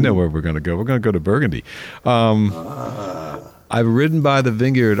know where we're going to go. We're going to go to Burgundy. I've ridden by the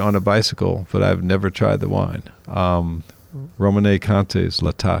vineyard on a bicycle, but I've never tried the wine. Romane Conte's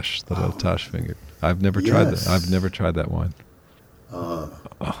La Tâche, the La Tâche vineyard. I've never tried that. I've never tried that wine.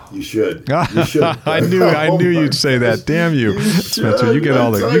 You should. You should. I knew you'd say that. Damn you, Spencer! You get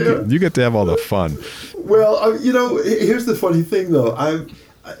all you get to have all the fun. Well, here's the funny thing, though.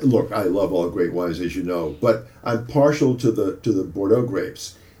 Look, I love all great wines, as you know, but I'm partial to the Bordeaux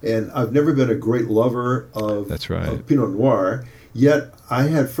grapes, and I've never been a great lover of, That's right. of Pinot Noir. Yet I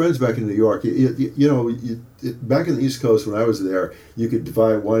had friends back in New York. Back in the East Coast when I was there, you could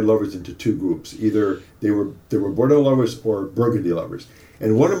divide wine lovers into two groups. Either they were Bordeaux lovers or Burgundy lovers.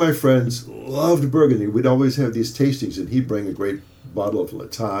 And one of my friends loved Burgundy. We'd always have these tastings, and he'd bring a great bottle of La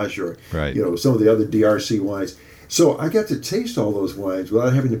Tâche or some of the other DRC wines. So I got to taste all those wines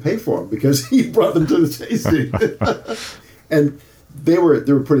without having to pay for them because he brought them to the tasting, and they were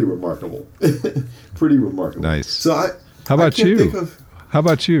pretty remarkable, pretty remarkable. Nice. So how about you? How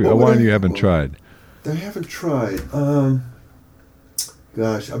about you? A wine you haven't tried? I haven't tried.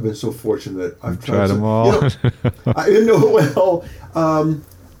 Gosh, I've been so fortunate. I've tried them all. There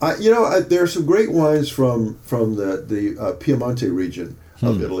are some great wines from the Piemonte region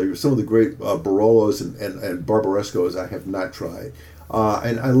of Italy. Some of the great Barolos and Barbarescos I have not tried.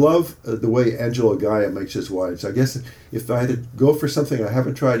 And I love the way Angelo Gaia makes his wines. I guess if I had to go for something I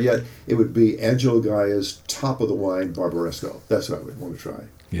haven't tried yet, it would be Angelo Gaia's top of the wine Barbaresco. That's what I would want to try.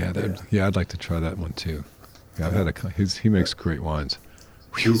 Yeah, I'd like to try that one too. Yeah, I've had he makes great wines.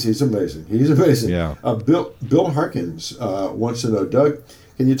 He's amazing. He's amazing. Yeah. Bill Harkins wants to know, Doug,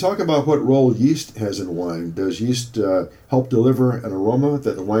 can you talk about what role yeast has in wine? Does yeast help deliver an aroma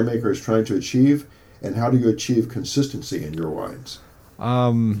that the winemaker is trying to achieve? And how do you achieve consistency in your wines?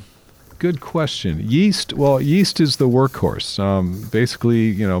 Good question. Yeast is the workhorse.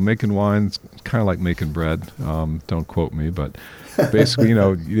 Basically, making wines kind of like making bread. Don't quote me, but basically,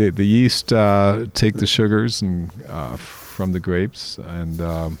 the yeast take the sugars and from the grapes and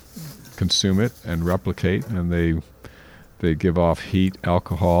consume it and replicate, and they give off heat,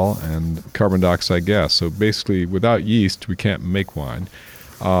 alcohol, and carbon dioxide gas. So basically, without yeast, we can't make wine.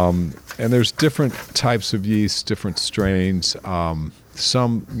 And there's different types of yeast, different strains.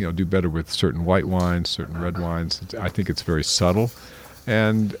 Some, do better with certain white wines, certain red wines. I think it's very subtle,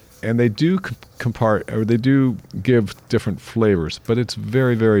 and they do they do give different flavors, but it's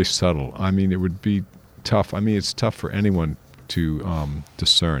very, very subtle. I mean, it would be tough. I mean, it's tough for anyone to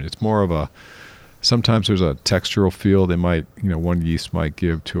discern. It's more of sometimes there's a textural feel they might, one yeast might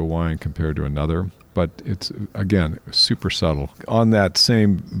give to a wine compared to another. But it's, again, super subtle. On that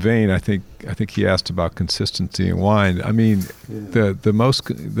same vein, I think he asked about consistency in wine. I mean,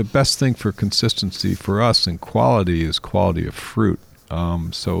 the best thing for consistency for us in quality is quality of fruit.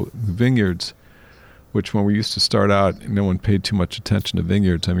 So vineyards, which when we used to start out, no one paid too much attention to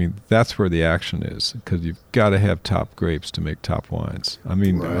vineyards. I mean, that's where the action is, because you've got to have top grapes to make top wines. I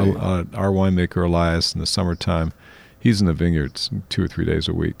mean, right. Our winemaker, Elias, in the summertime, he's in the vineyards 2 or 3 days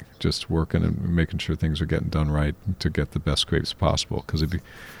a week, just working and making sure things are getting done right to get the best grapes possible. Because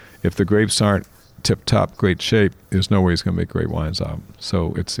if the grapes aren't tip-top great shape, there's no way he's going to make great wines out of them.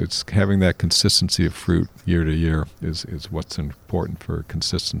 So it's having that consistency of fruit year to year is what's important for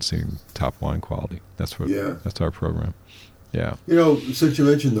consistency and top wine quality. That's our program. Yeah. Since you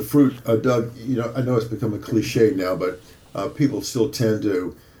mentioned the fruit, Doug, I know it's become a cliche now, but people still tend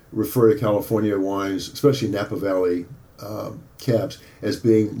to refer to California wines, especially Napa Valley cabs, as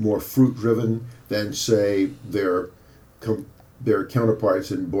being more fruit-driven than, say, their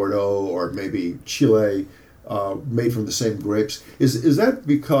counterparts in Bordeaux or maybe Chile, made from the same grapes. Is that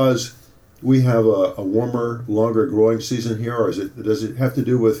because we have a warmer, longer growing season here, or does it have to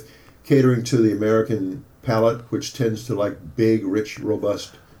do with catering to the American palate, which tends to like big, rich,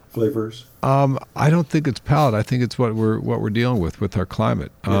 robust flavors? I don't think it's palate. I think it's what we're dealing with our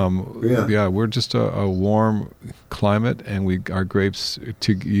climate. We're just a warm climate, and our grapes,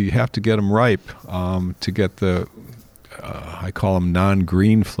 you have to get them ripe to get the I call them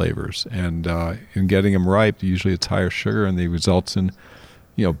non-green flavors, and in getting them ripe, usually it's higher sugar, and it results in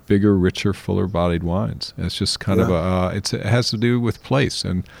bigger, richer, fuller-bodied wines. And it's just kind of it has to do with place,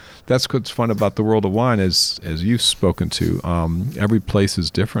 and that's what's fun about the world of wine, as you've spoken to. Every place is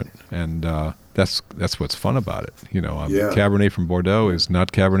different, and that's what's fun about it. Cabernet from Bordeaux is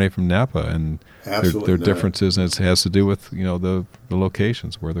not Cabernet from Napa, and there are differences, and it has to do with the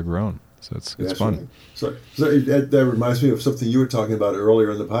locations where they're grown. So it's fun. Right. So that reminds me of something you were talking about earlier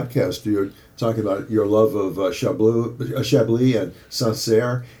in the podcast. You were talking about your love of Chablis and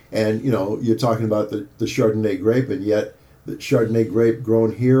Sancerre, and you're talking about the Chardonnay grape, and yet the Chardonnay grape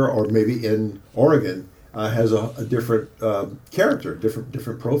grown here or maybe in Oregon has a different character,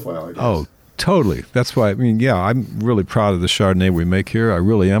 different profile, I guess. Oh, totally. That's why, I'm really proud of the Chardonnay we make here. I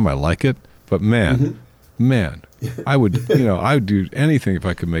really am. I like it. But man, I would, I would do anything if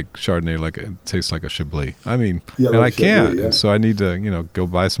I could make Chardonnay like it tastes like a Chablis. And I can't. Yeah. And so I need to, go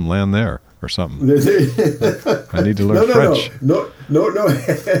buy some land there or something. I need to learn French. No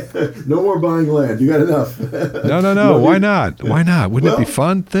more buying land. You got enough. No. Why not? Why not? Wouldn't it be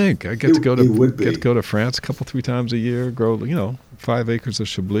fun? Think I get to go to France 3 times a year, grow 5 acres of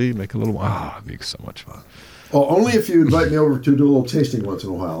Chablis, make a little. It'd be so much fun. Oh, only if you invite me over to do a little tasting once in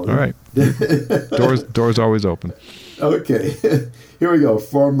a while. All right. Doors always open. Okay. Here we go.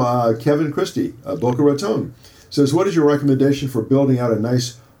 From Kevin Christie, Boca Raton. Says, what is your recommendation for building out a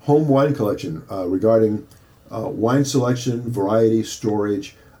nice home wine collection regarding wine selection, variety,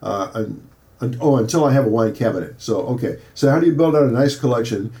 storage, until I have a wine cabinet. So how do you build out a nice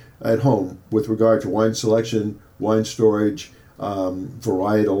collection at home with regard to wine selection, wine storage,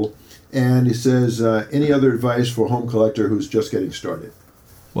 varietal? And he says, any other advice for a home collector who's just getting started?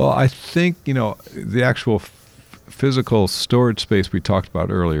 Well, I think, the actual physical storage space we talked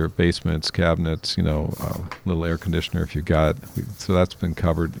about earlier, basements, cabinets, little air conditioner if you got it. So that's been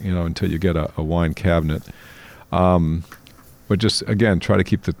covered, until you get a wine cabinet. But just, again, try to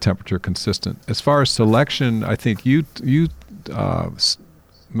keep the temperature consistent. As far as selection, I think you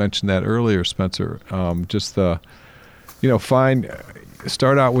mentioned that earlier, Spencer.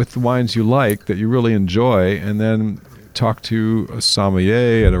 Start out with the wines you like that you really enjoy, and then talk to a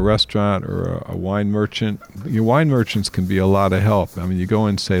sommelier at a restaurant or a wine merchant. Your wine merchants can be a lot of help. You go in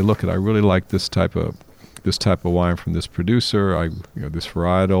and say, look, I really like this type of wine from this producer. This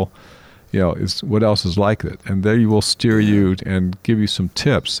varietal, is what else is like it, and there you will steer you and give you some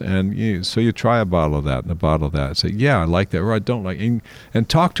tips. And so you try a bottle of that and a bottle of that. And say, yeah, I like that, or I don't like it, and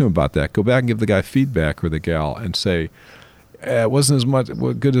talk to him about that. Go back and give the guy feedback or the gal and say, it wasn't as much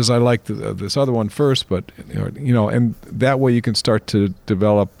good as I liked this other one first, but and that way you can start to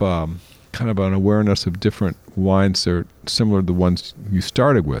develop kind of an awareness of different wines that are similar to the ones you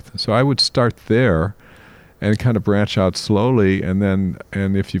started with. So I would start there and kind of branch out slowly, and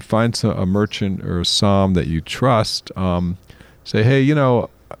if you find a merchant or a som that you trust, say, hey,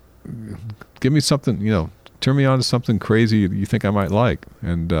 give me something, turn me on to something crazy you think I might like.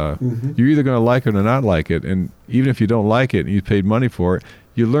 And you're either going to like it or not like it. And even if you don't like it and you paid money for it,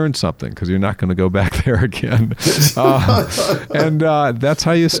 you learn something because you're not going to go back there again. And that's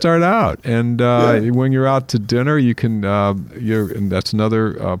how you start out. And when you're out to dinner, you can, and that's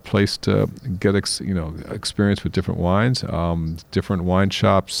another place to get experience with different wines. Different wine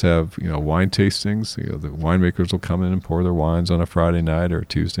shops have wine tastings. The winemakers will come in and pour their wines on a Friday night or a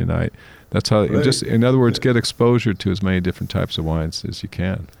Tuesday night. That's how. Right. Just in other words, get exposure to as many different types of wines as you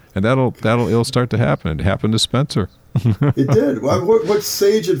can, and it'll start to happen. It happened to Spencer. It did. Well, what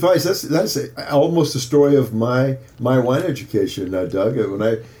sage advice? That's almost the story of my wine education, Doug. When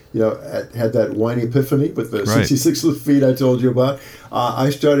I had that wine epiphany with the 66 feet I told you about,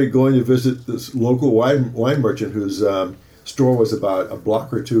 I started going to visit this local wine merchant whose store was about a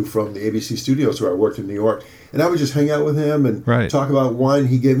block or two from the ABC studios where I worked in New York. And I would just hang out with him and talk about wine.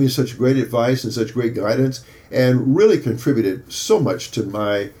 He gave me such great advice and such great guidance, and really contributed so much to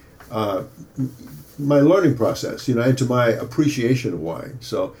my learning process, and to my appreciation of wine.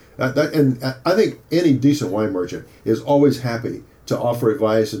 So and I think any decent wine merchant is always happy to offer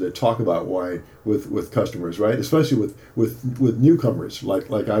advice and to talk about wine with customers, right? Especially with newcomers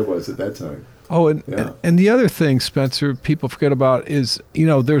like I was at that time. Oh, and the other thing, Spencer, people forget about is,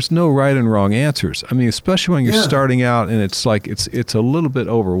 there's no right and wrong answers. Especially when you're starting out and it's like, it's a little bit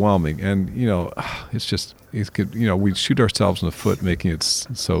overwhelming. And, it's just, we shoot ourselves in the foot making it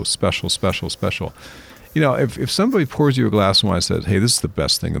so special. If somebody pours you a glass of wine and says, hey, this is the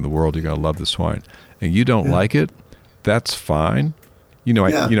best thing in the world, you're going to love this wine, and you don't like it, that's fine.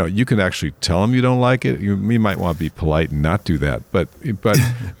 You can actually tell them you don't like it. You might want to be polite and not do that. But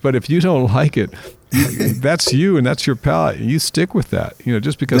if you don't like it, that's you and that's your palate. You stick with that.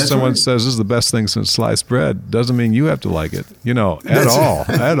 Just because someone says this is the best thing since sliced bread doesn't mean you have to like it. At all.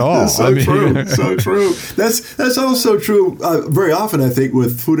 That's so true. So true. That's also true very often, I think,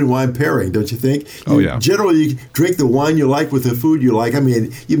 with food and wine pairing. Don't you think? Generally, you drink the wine you like with the food you like.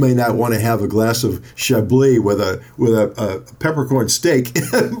 You may not want to have a glass of Chablis with a peppercorn steak,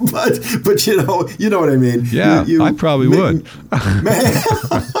 but you know what I mean. Yeah, I probably would.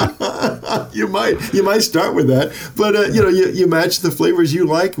 You might start with that, but you match the flavors you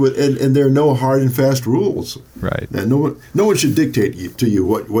like with, and there are no hard and fast rules. Right. And no one should dictate to you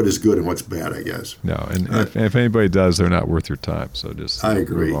what is good and what's bad, I guess. No, and if anybody does, they're not worth your time. So just I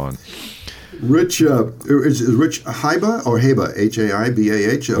agree. move on. Rich is Rich Haiba or Haiba,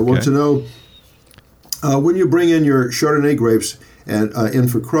 Haibah, wants to know when you bring in your Chardonnay grapes and in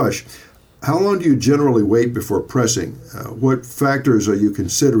for crush, how long do you generally wait before pressing? What factors are you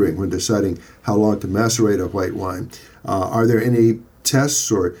considering when deciding how long to macerate a white wine? Are there any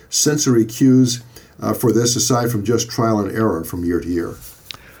tests or sensory cues for this aside from just trial and error from year to year?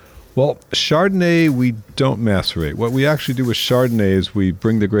 Well, Chardonnay, we don't macerate. What we actually do with Chardonnay is we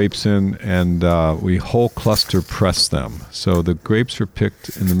bring the grapes in and we whole cluster press them. So the grapes are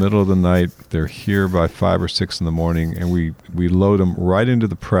picked in the middle of the night. They're here by 5 or 6 in the morning, and we load them right into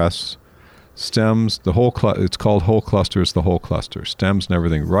the press. Stems, the whole it's called whole cluster. It's the whole cluster. Stems and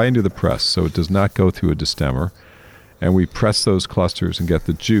everything right into the press, so it does not go through a destemmer. And we press those clusters and get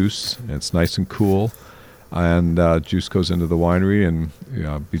the juice. And it's nice and cool. And juice goes into the winery and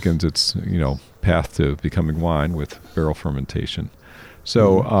begins its path to becoming wine with barrel fermentation.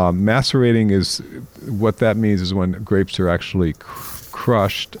 So macerating is what that means is when grapes are actually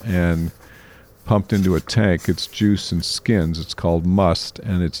crushed and pumped into a tank. It's juice and skins. It's called must,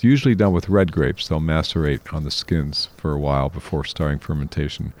 and it's usually done with red grapes. They'll macerate on the skins for a while before starting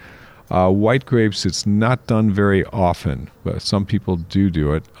fermentation. White grapes, it's not done very often, but some people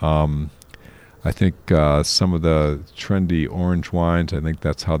do it. I think some of the trendy orange wines, I think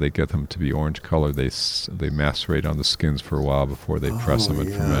that's how they get them to be orange color. They macerate on the skins for a while before they press them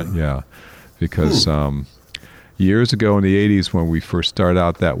and ferment. Yeah, because years ago in the 80s when we first started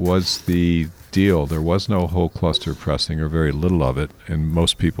out, that was the deal. There was no whole cluster pressing or very little of it, and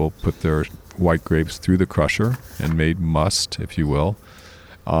most people put their white grapes through the crusher and made must, if you will,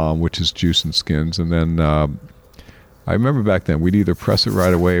 which is juice and skins. And then I remember back then we'd either press it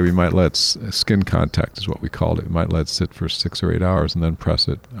right away or we might let skin contact is what we called it. We might let it sit for 6 or 8 hours and then press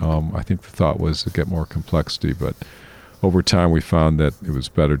it. I think the thought was to get more complexity, but over time we found that it was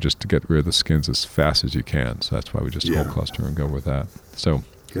better just to get rid of the skins as fast as you can. So that's why we just whole cluster and go with that. So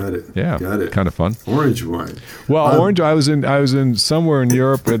got it. Yeah, got it. Kind of fun. Orange wine. Well, orange. I was in somewhere in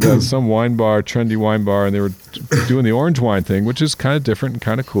Europe at some wine bar, trendy wine bar, and they were doing the orange wine thing, which is kind of different and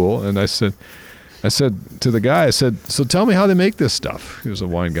kind of cool. And I said to the guy, so tell me how they make this stuff. He was a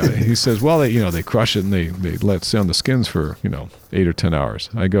wine guy. He says, well, they crush it and they let it sit on the skins for 8 or 10 hours.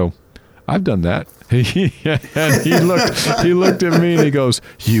 I go, I've done that. And he looked at me and he goes,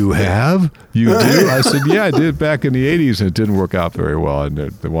 you have? You do? I said, yeah, I did back in the 80s, and it didn't work out very well, and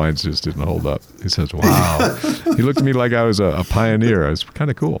the wines just didn't hold up. He says, wow. He looked at me like I was a pioneer. It was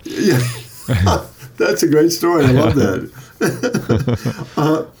kind of cool. Yeah, that's a great story. I love that.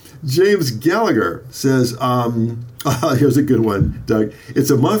 James Gallagher says, here's a good one, Doug. It's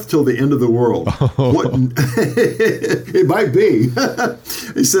a month till the end of the world. What? It might be.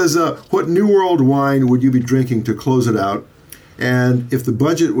 He says, what New World wine would you be drinking to close it out? And if the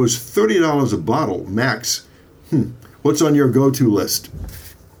budget was $30 a bottle, max, what's on your go-to list?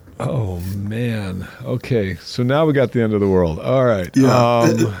 Oh, man. Okay, so now we got the end of the world. All right.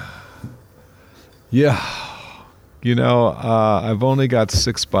 Yeah. I've only got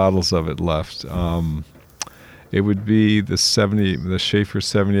 6 bottles of it left. It would be the Schaefer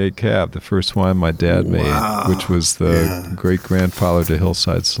 78 Cab, the first wine my dad made, which was the great-grandfather to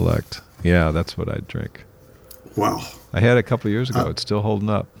Hillside Select. Yeah, that's what I'd drink. Wow. I had it a couple of years ago. It's still holding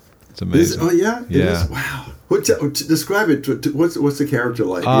up. It's amazing. Yeah? Yeah. It is? Wow. Describe it. What's the character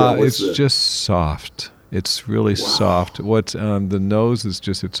like? It's just soft. It's really soft. The nose is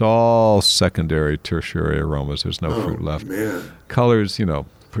just, it's all secondary, tertiary aromas. There's no fruit left. Man. Colors,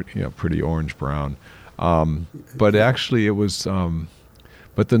 pretty orange brown. But actually it was,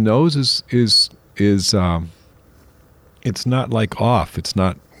 but the nose is it's not like off. It's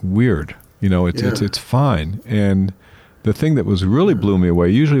not weird. It's fine. And the thing that was really blew me away,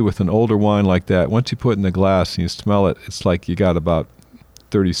 usually with an older wine like that, once you put it in the glass and you smell it, it's like you got about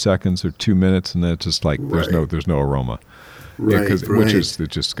 30 seconds or 2 minutes, and then it's just like there's no aroma, which is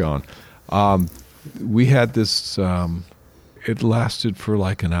just gone. We had this. It lasted for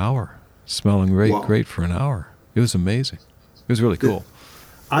like an hour, smelling great for an hour. It was amazing. It was really cool.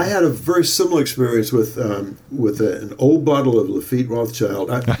 I had a very similar experience with an old bottle of Lafite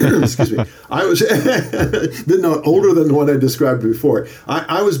Rothschild. Excuse me. I was older than the one I described before.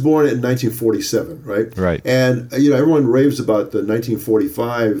 I was born in 1947, right? Right. And everyone raves about the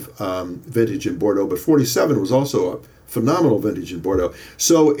 1945 vintage in Bordeaux, but 47 was also a phenomenal vintage in Bordeaux.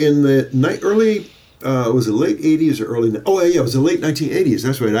 So in the early. Was it late 80s or early? It was the late 1980s.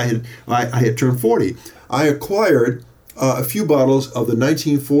 That's right. I had turned 40. I acquired a few bottles of the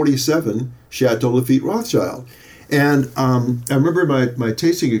 1947 Chateau Lafite Rothschild. And I remember my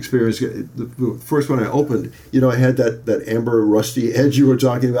tasting experience, the first one I opened, I had that amber rusty edge you were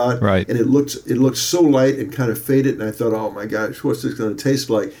talking about. Right. And it looked so light and kind of faded. And I thought, oh my gosh, what's this going to taste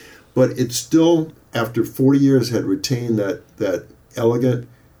like? But it still, after 40 years, had retained that elegant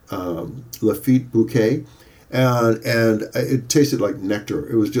Lafite bouquet. And it tasted like nectar.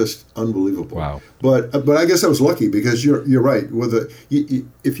 It was just unbelievable. Wow! But I guess I was lucky because you're right.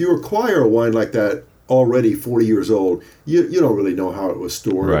 If you acquire a wine like that already 40 years old, you don't really know how it was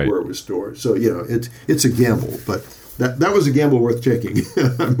stored or where it was stored. So it's a gamble. But that was a gamble worth taking,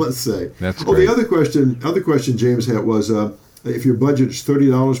 I must say. That's great. The other question James had was if your budget is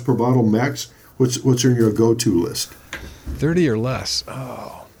 $30 per bottle max, what's on your go-to list? 30 or less.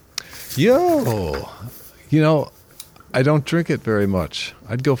 Oh, I don't drink it very much.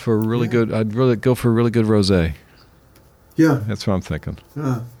 I'd go for a really good. I'd really go for a really good rosé. Yeah, that's what I'm thinking.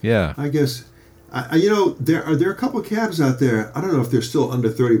 Yeah, I guess. There are a couple of cabs out there. I don't know if they're still under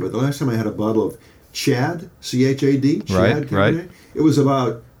 30, but the last time I had a bottle of Chad, CHAD, Chad Cabernet, it was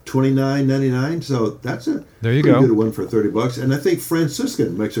about $29.99. So that's a pretty good one for $30. And I think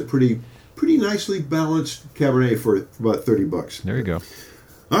Franciscan makes a pretty nicely balanced Cabernet for about $30. There you go.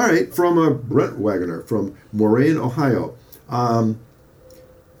 All right, from Brent Wagner from Moraine, Ohio,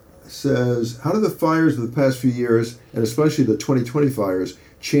 says, how do the fires of the past few years, and especially the 2020 fires,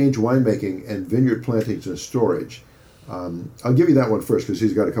 change winemaking and vineyard plantings and storage? I'll give you that one first because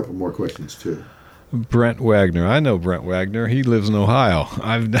he's got a couple more questions too. Brent Wagner. I know Brent Wagner. He lives in Ohio.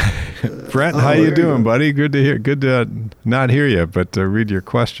 Brent, how you doing, buddy? Good to hear. Good to not hear you, but to read your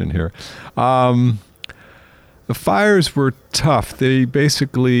question here. The fires were tough. They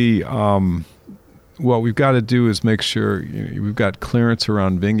basically, what we've got to do is make sure we've got clearance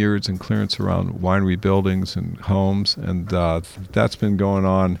around vineyards and clearance around winery buildings and homes, and that's been going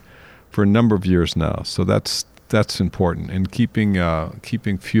on for a number of years now. So that's important. And keeping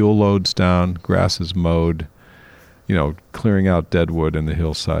fuel loads down, grasses mowed, clearing out dead wood in the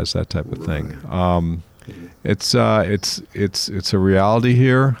hillsides, that type of thing. It's a reality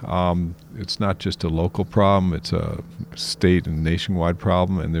here. It's not just a local problem; it's a state and nationwide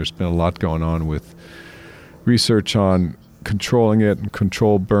problem. And there's been a lot going on with research on controlling it and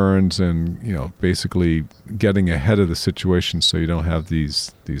controlled burns, and basically getting ahead of the situation so you don't have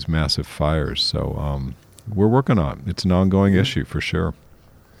these massive fires. So we're working on it. It's an ongoing issue for sure.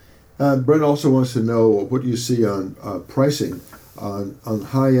 Brent also wants to know what do you see on pricing on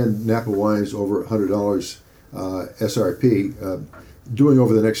high-end Napa wines over $100 SRP doing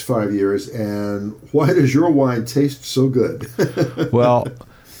over the next 5 years, and why does your wine taste so good? Well,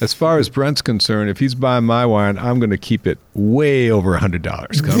 as far as Brent's concerned, if he's buying my wine, I'm going to keep it way over $100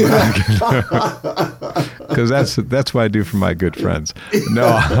 because that's what I do for my good friends.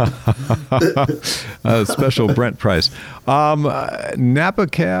 No, special Brent price. Napa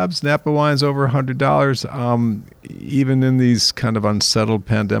cabs, Napa wines over $100. Even in these kind of unsettled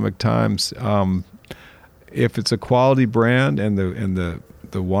pandemic times, if it's a quality brand and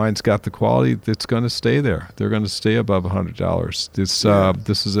the wine's got the quality, it's going to stay there. They're going to stay above $100.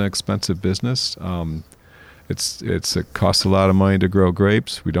 This is an expensive business. It costs a lot of money to grow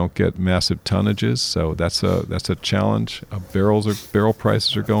grapes. We don't get massive tonnages, so that's a challenge. Barrel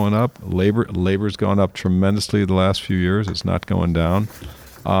prices are going up. Labor's gone up tremendously the last few years. It's not going down.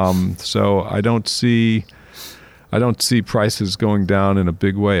 So I don't see prices going down in a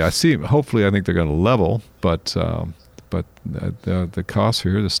big way. Hopefully, I think they're going to level, but the costs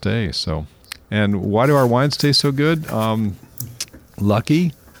are here to stay. So, and why do our wines taste so good?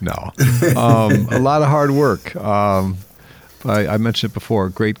 Lucky? No. A lot of hard work. I mentioned it before,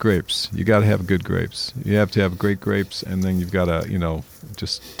 great grapes. You got to have good grapes. You have to have great grapes, and then you've got to,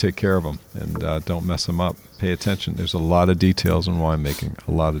 just take care of them and don't mess them up. Pay attention. There's a lot of details in winemaking,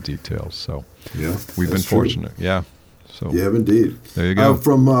 a lot of details. So we've been fortunate. True. Yeah. So you have indeed. There you go.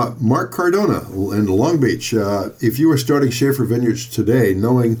 From Mark Cardona in Long Beach, if you were starting Schaefer Vineyards today,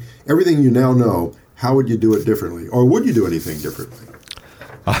 knowing everything you now know, how would you do it differently? Or would you do anything differently?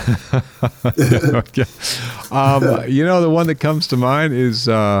 The one that comes to mind is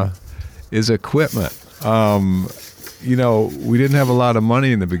equipment. We didn't have a lot of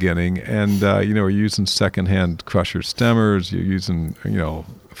money in the beginning, and we're using secondhand crusher stemmers. You're using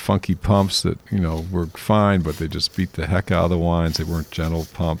funky pumps that were fine, but they just beat the heck out of the wines. They weren't gentle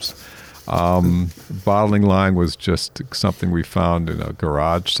pumps. Bottling line was just something we found in a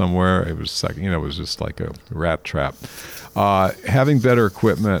garage somewhere. It was it was just like a rat trap. Having better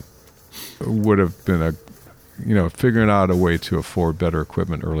equipment would have been figuring out a way to afford better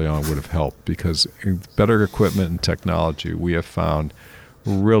equipment early on would have helped, because better equipment and technology, we have found,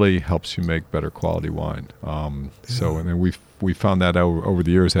 really helps you make better quality wine. So, and then we found that over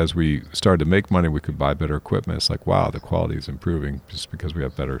the years as we started to make money, we could buy better equipment. It's like, wow, the quality is improving just because we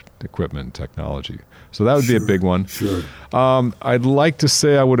have better equipment and technology. So that would be a big one. Sure. I'd like to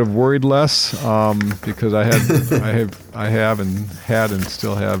say I would have worried less because I have and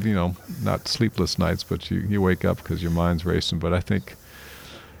still have, not sleepless nights, but you wake up because your mind's racing. But I think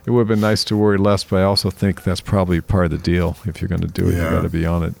it would have been nice to worry less, but I also think that's probably part of the deal. If you're going to do it, you got to be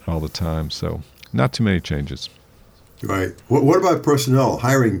on it all the time. So not too many changes. Right. What about personnel,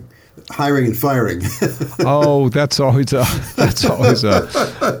 hiring and firing? Oh, that's always a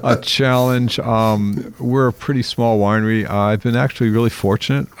challenge. We're a pretty small winery. I've been actually really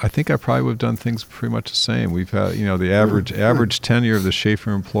fortunate. I think I probably would have done things pretty much the same. We've had, the average tenure of the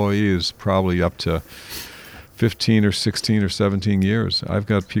Shafer employee is probably up to 15 or 16 or 17 years. I've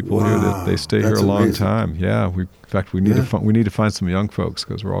got people here that they stay here a long time. Yeah, in fact, we need to find some young folks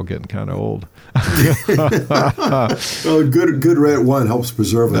because we're all getting kind of old. Well, good red wine helps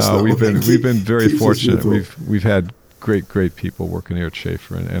preserve us. No, we've been very fortunate. We've had great people working here at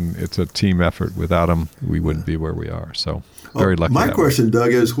Shafer, and it's a team effort. Without them, we wouldn't be where we are. So very lucky. My question,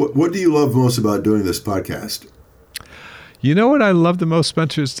 Doug, is what do you love most about doing this podcast? You know what I love the most,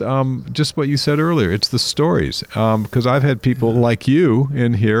 Spencer, is just what you said earlier. It's the stories. Because I've had people like you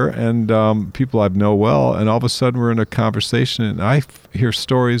in here and people I know well, and all of a sudden we're in a conversation and I hear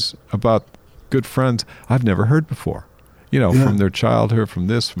stories about good friends I've never heard before. From their childhood, from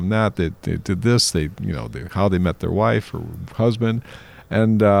this, from that. They did this, how they met their wife or husband.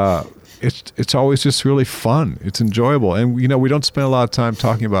 And it's always just really fun. It's enjoyable. And, we don't spend a lot of time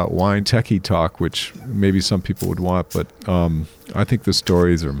talking about wine techie talk, which maybe some people would want. But I think the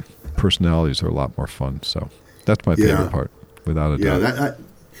stories or personalities are a lot more fun. So that's my favorite part, without a doubt. Yeah,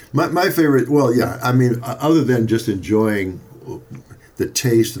 my favorite, other than just enjoying the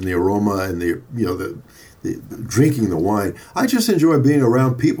taste and the aroma and the drinking the wine, I just enjoy being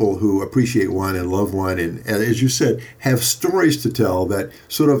around people who appreciate wine and love wine and, as you said, have stories to tell that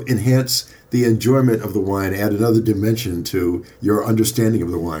sort of enhance the enjoyment of the wine, add another dimension to your understanding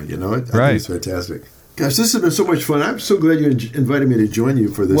of the wine. I think it's fantastic. Gosh, this has been so much fun. I'm so glad you invited me to join you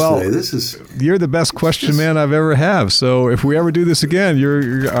for this today. You're the best question man I've ever had. So if we ever do this again, you're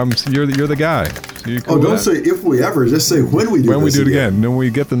the guy. So don't say if we ever, just say when we do it again. And when we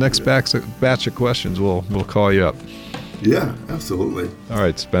get the next batch of questions, we'll call you up. Yeah, absolutely. All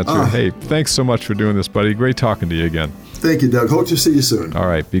right, Spencer. Hey, thanks so much for doing this, buddy. Great talking to you again. Thank you, Doug. Hope to see you soon. All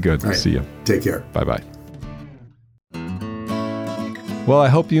right, be good. Right. See you. Take care. Bye-bye. Well, I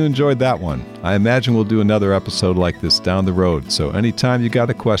hope you enjoyed that one. I imagine we'll do another episode like this down the road. So anytime you got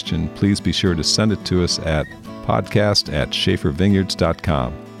a question, please be sure to send it to us at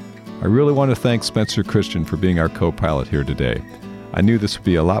podcast@ShaferVineyards.com. I really want to thank Spencer Christian for being our co-pilot here today. I knew this would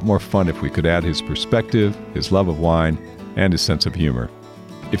be a lot more fun if we could add his perspective, his love of wine, and his sense of humor.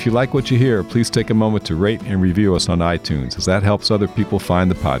 If you like what you hear, please take a moment to rate and review us on iTunes, as that helps other people find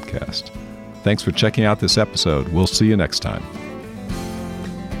the podcast. Thanks for checking out this episode. We'll see you next time.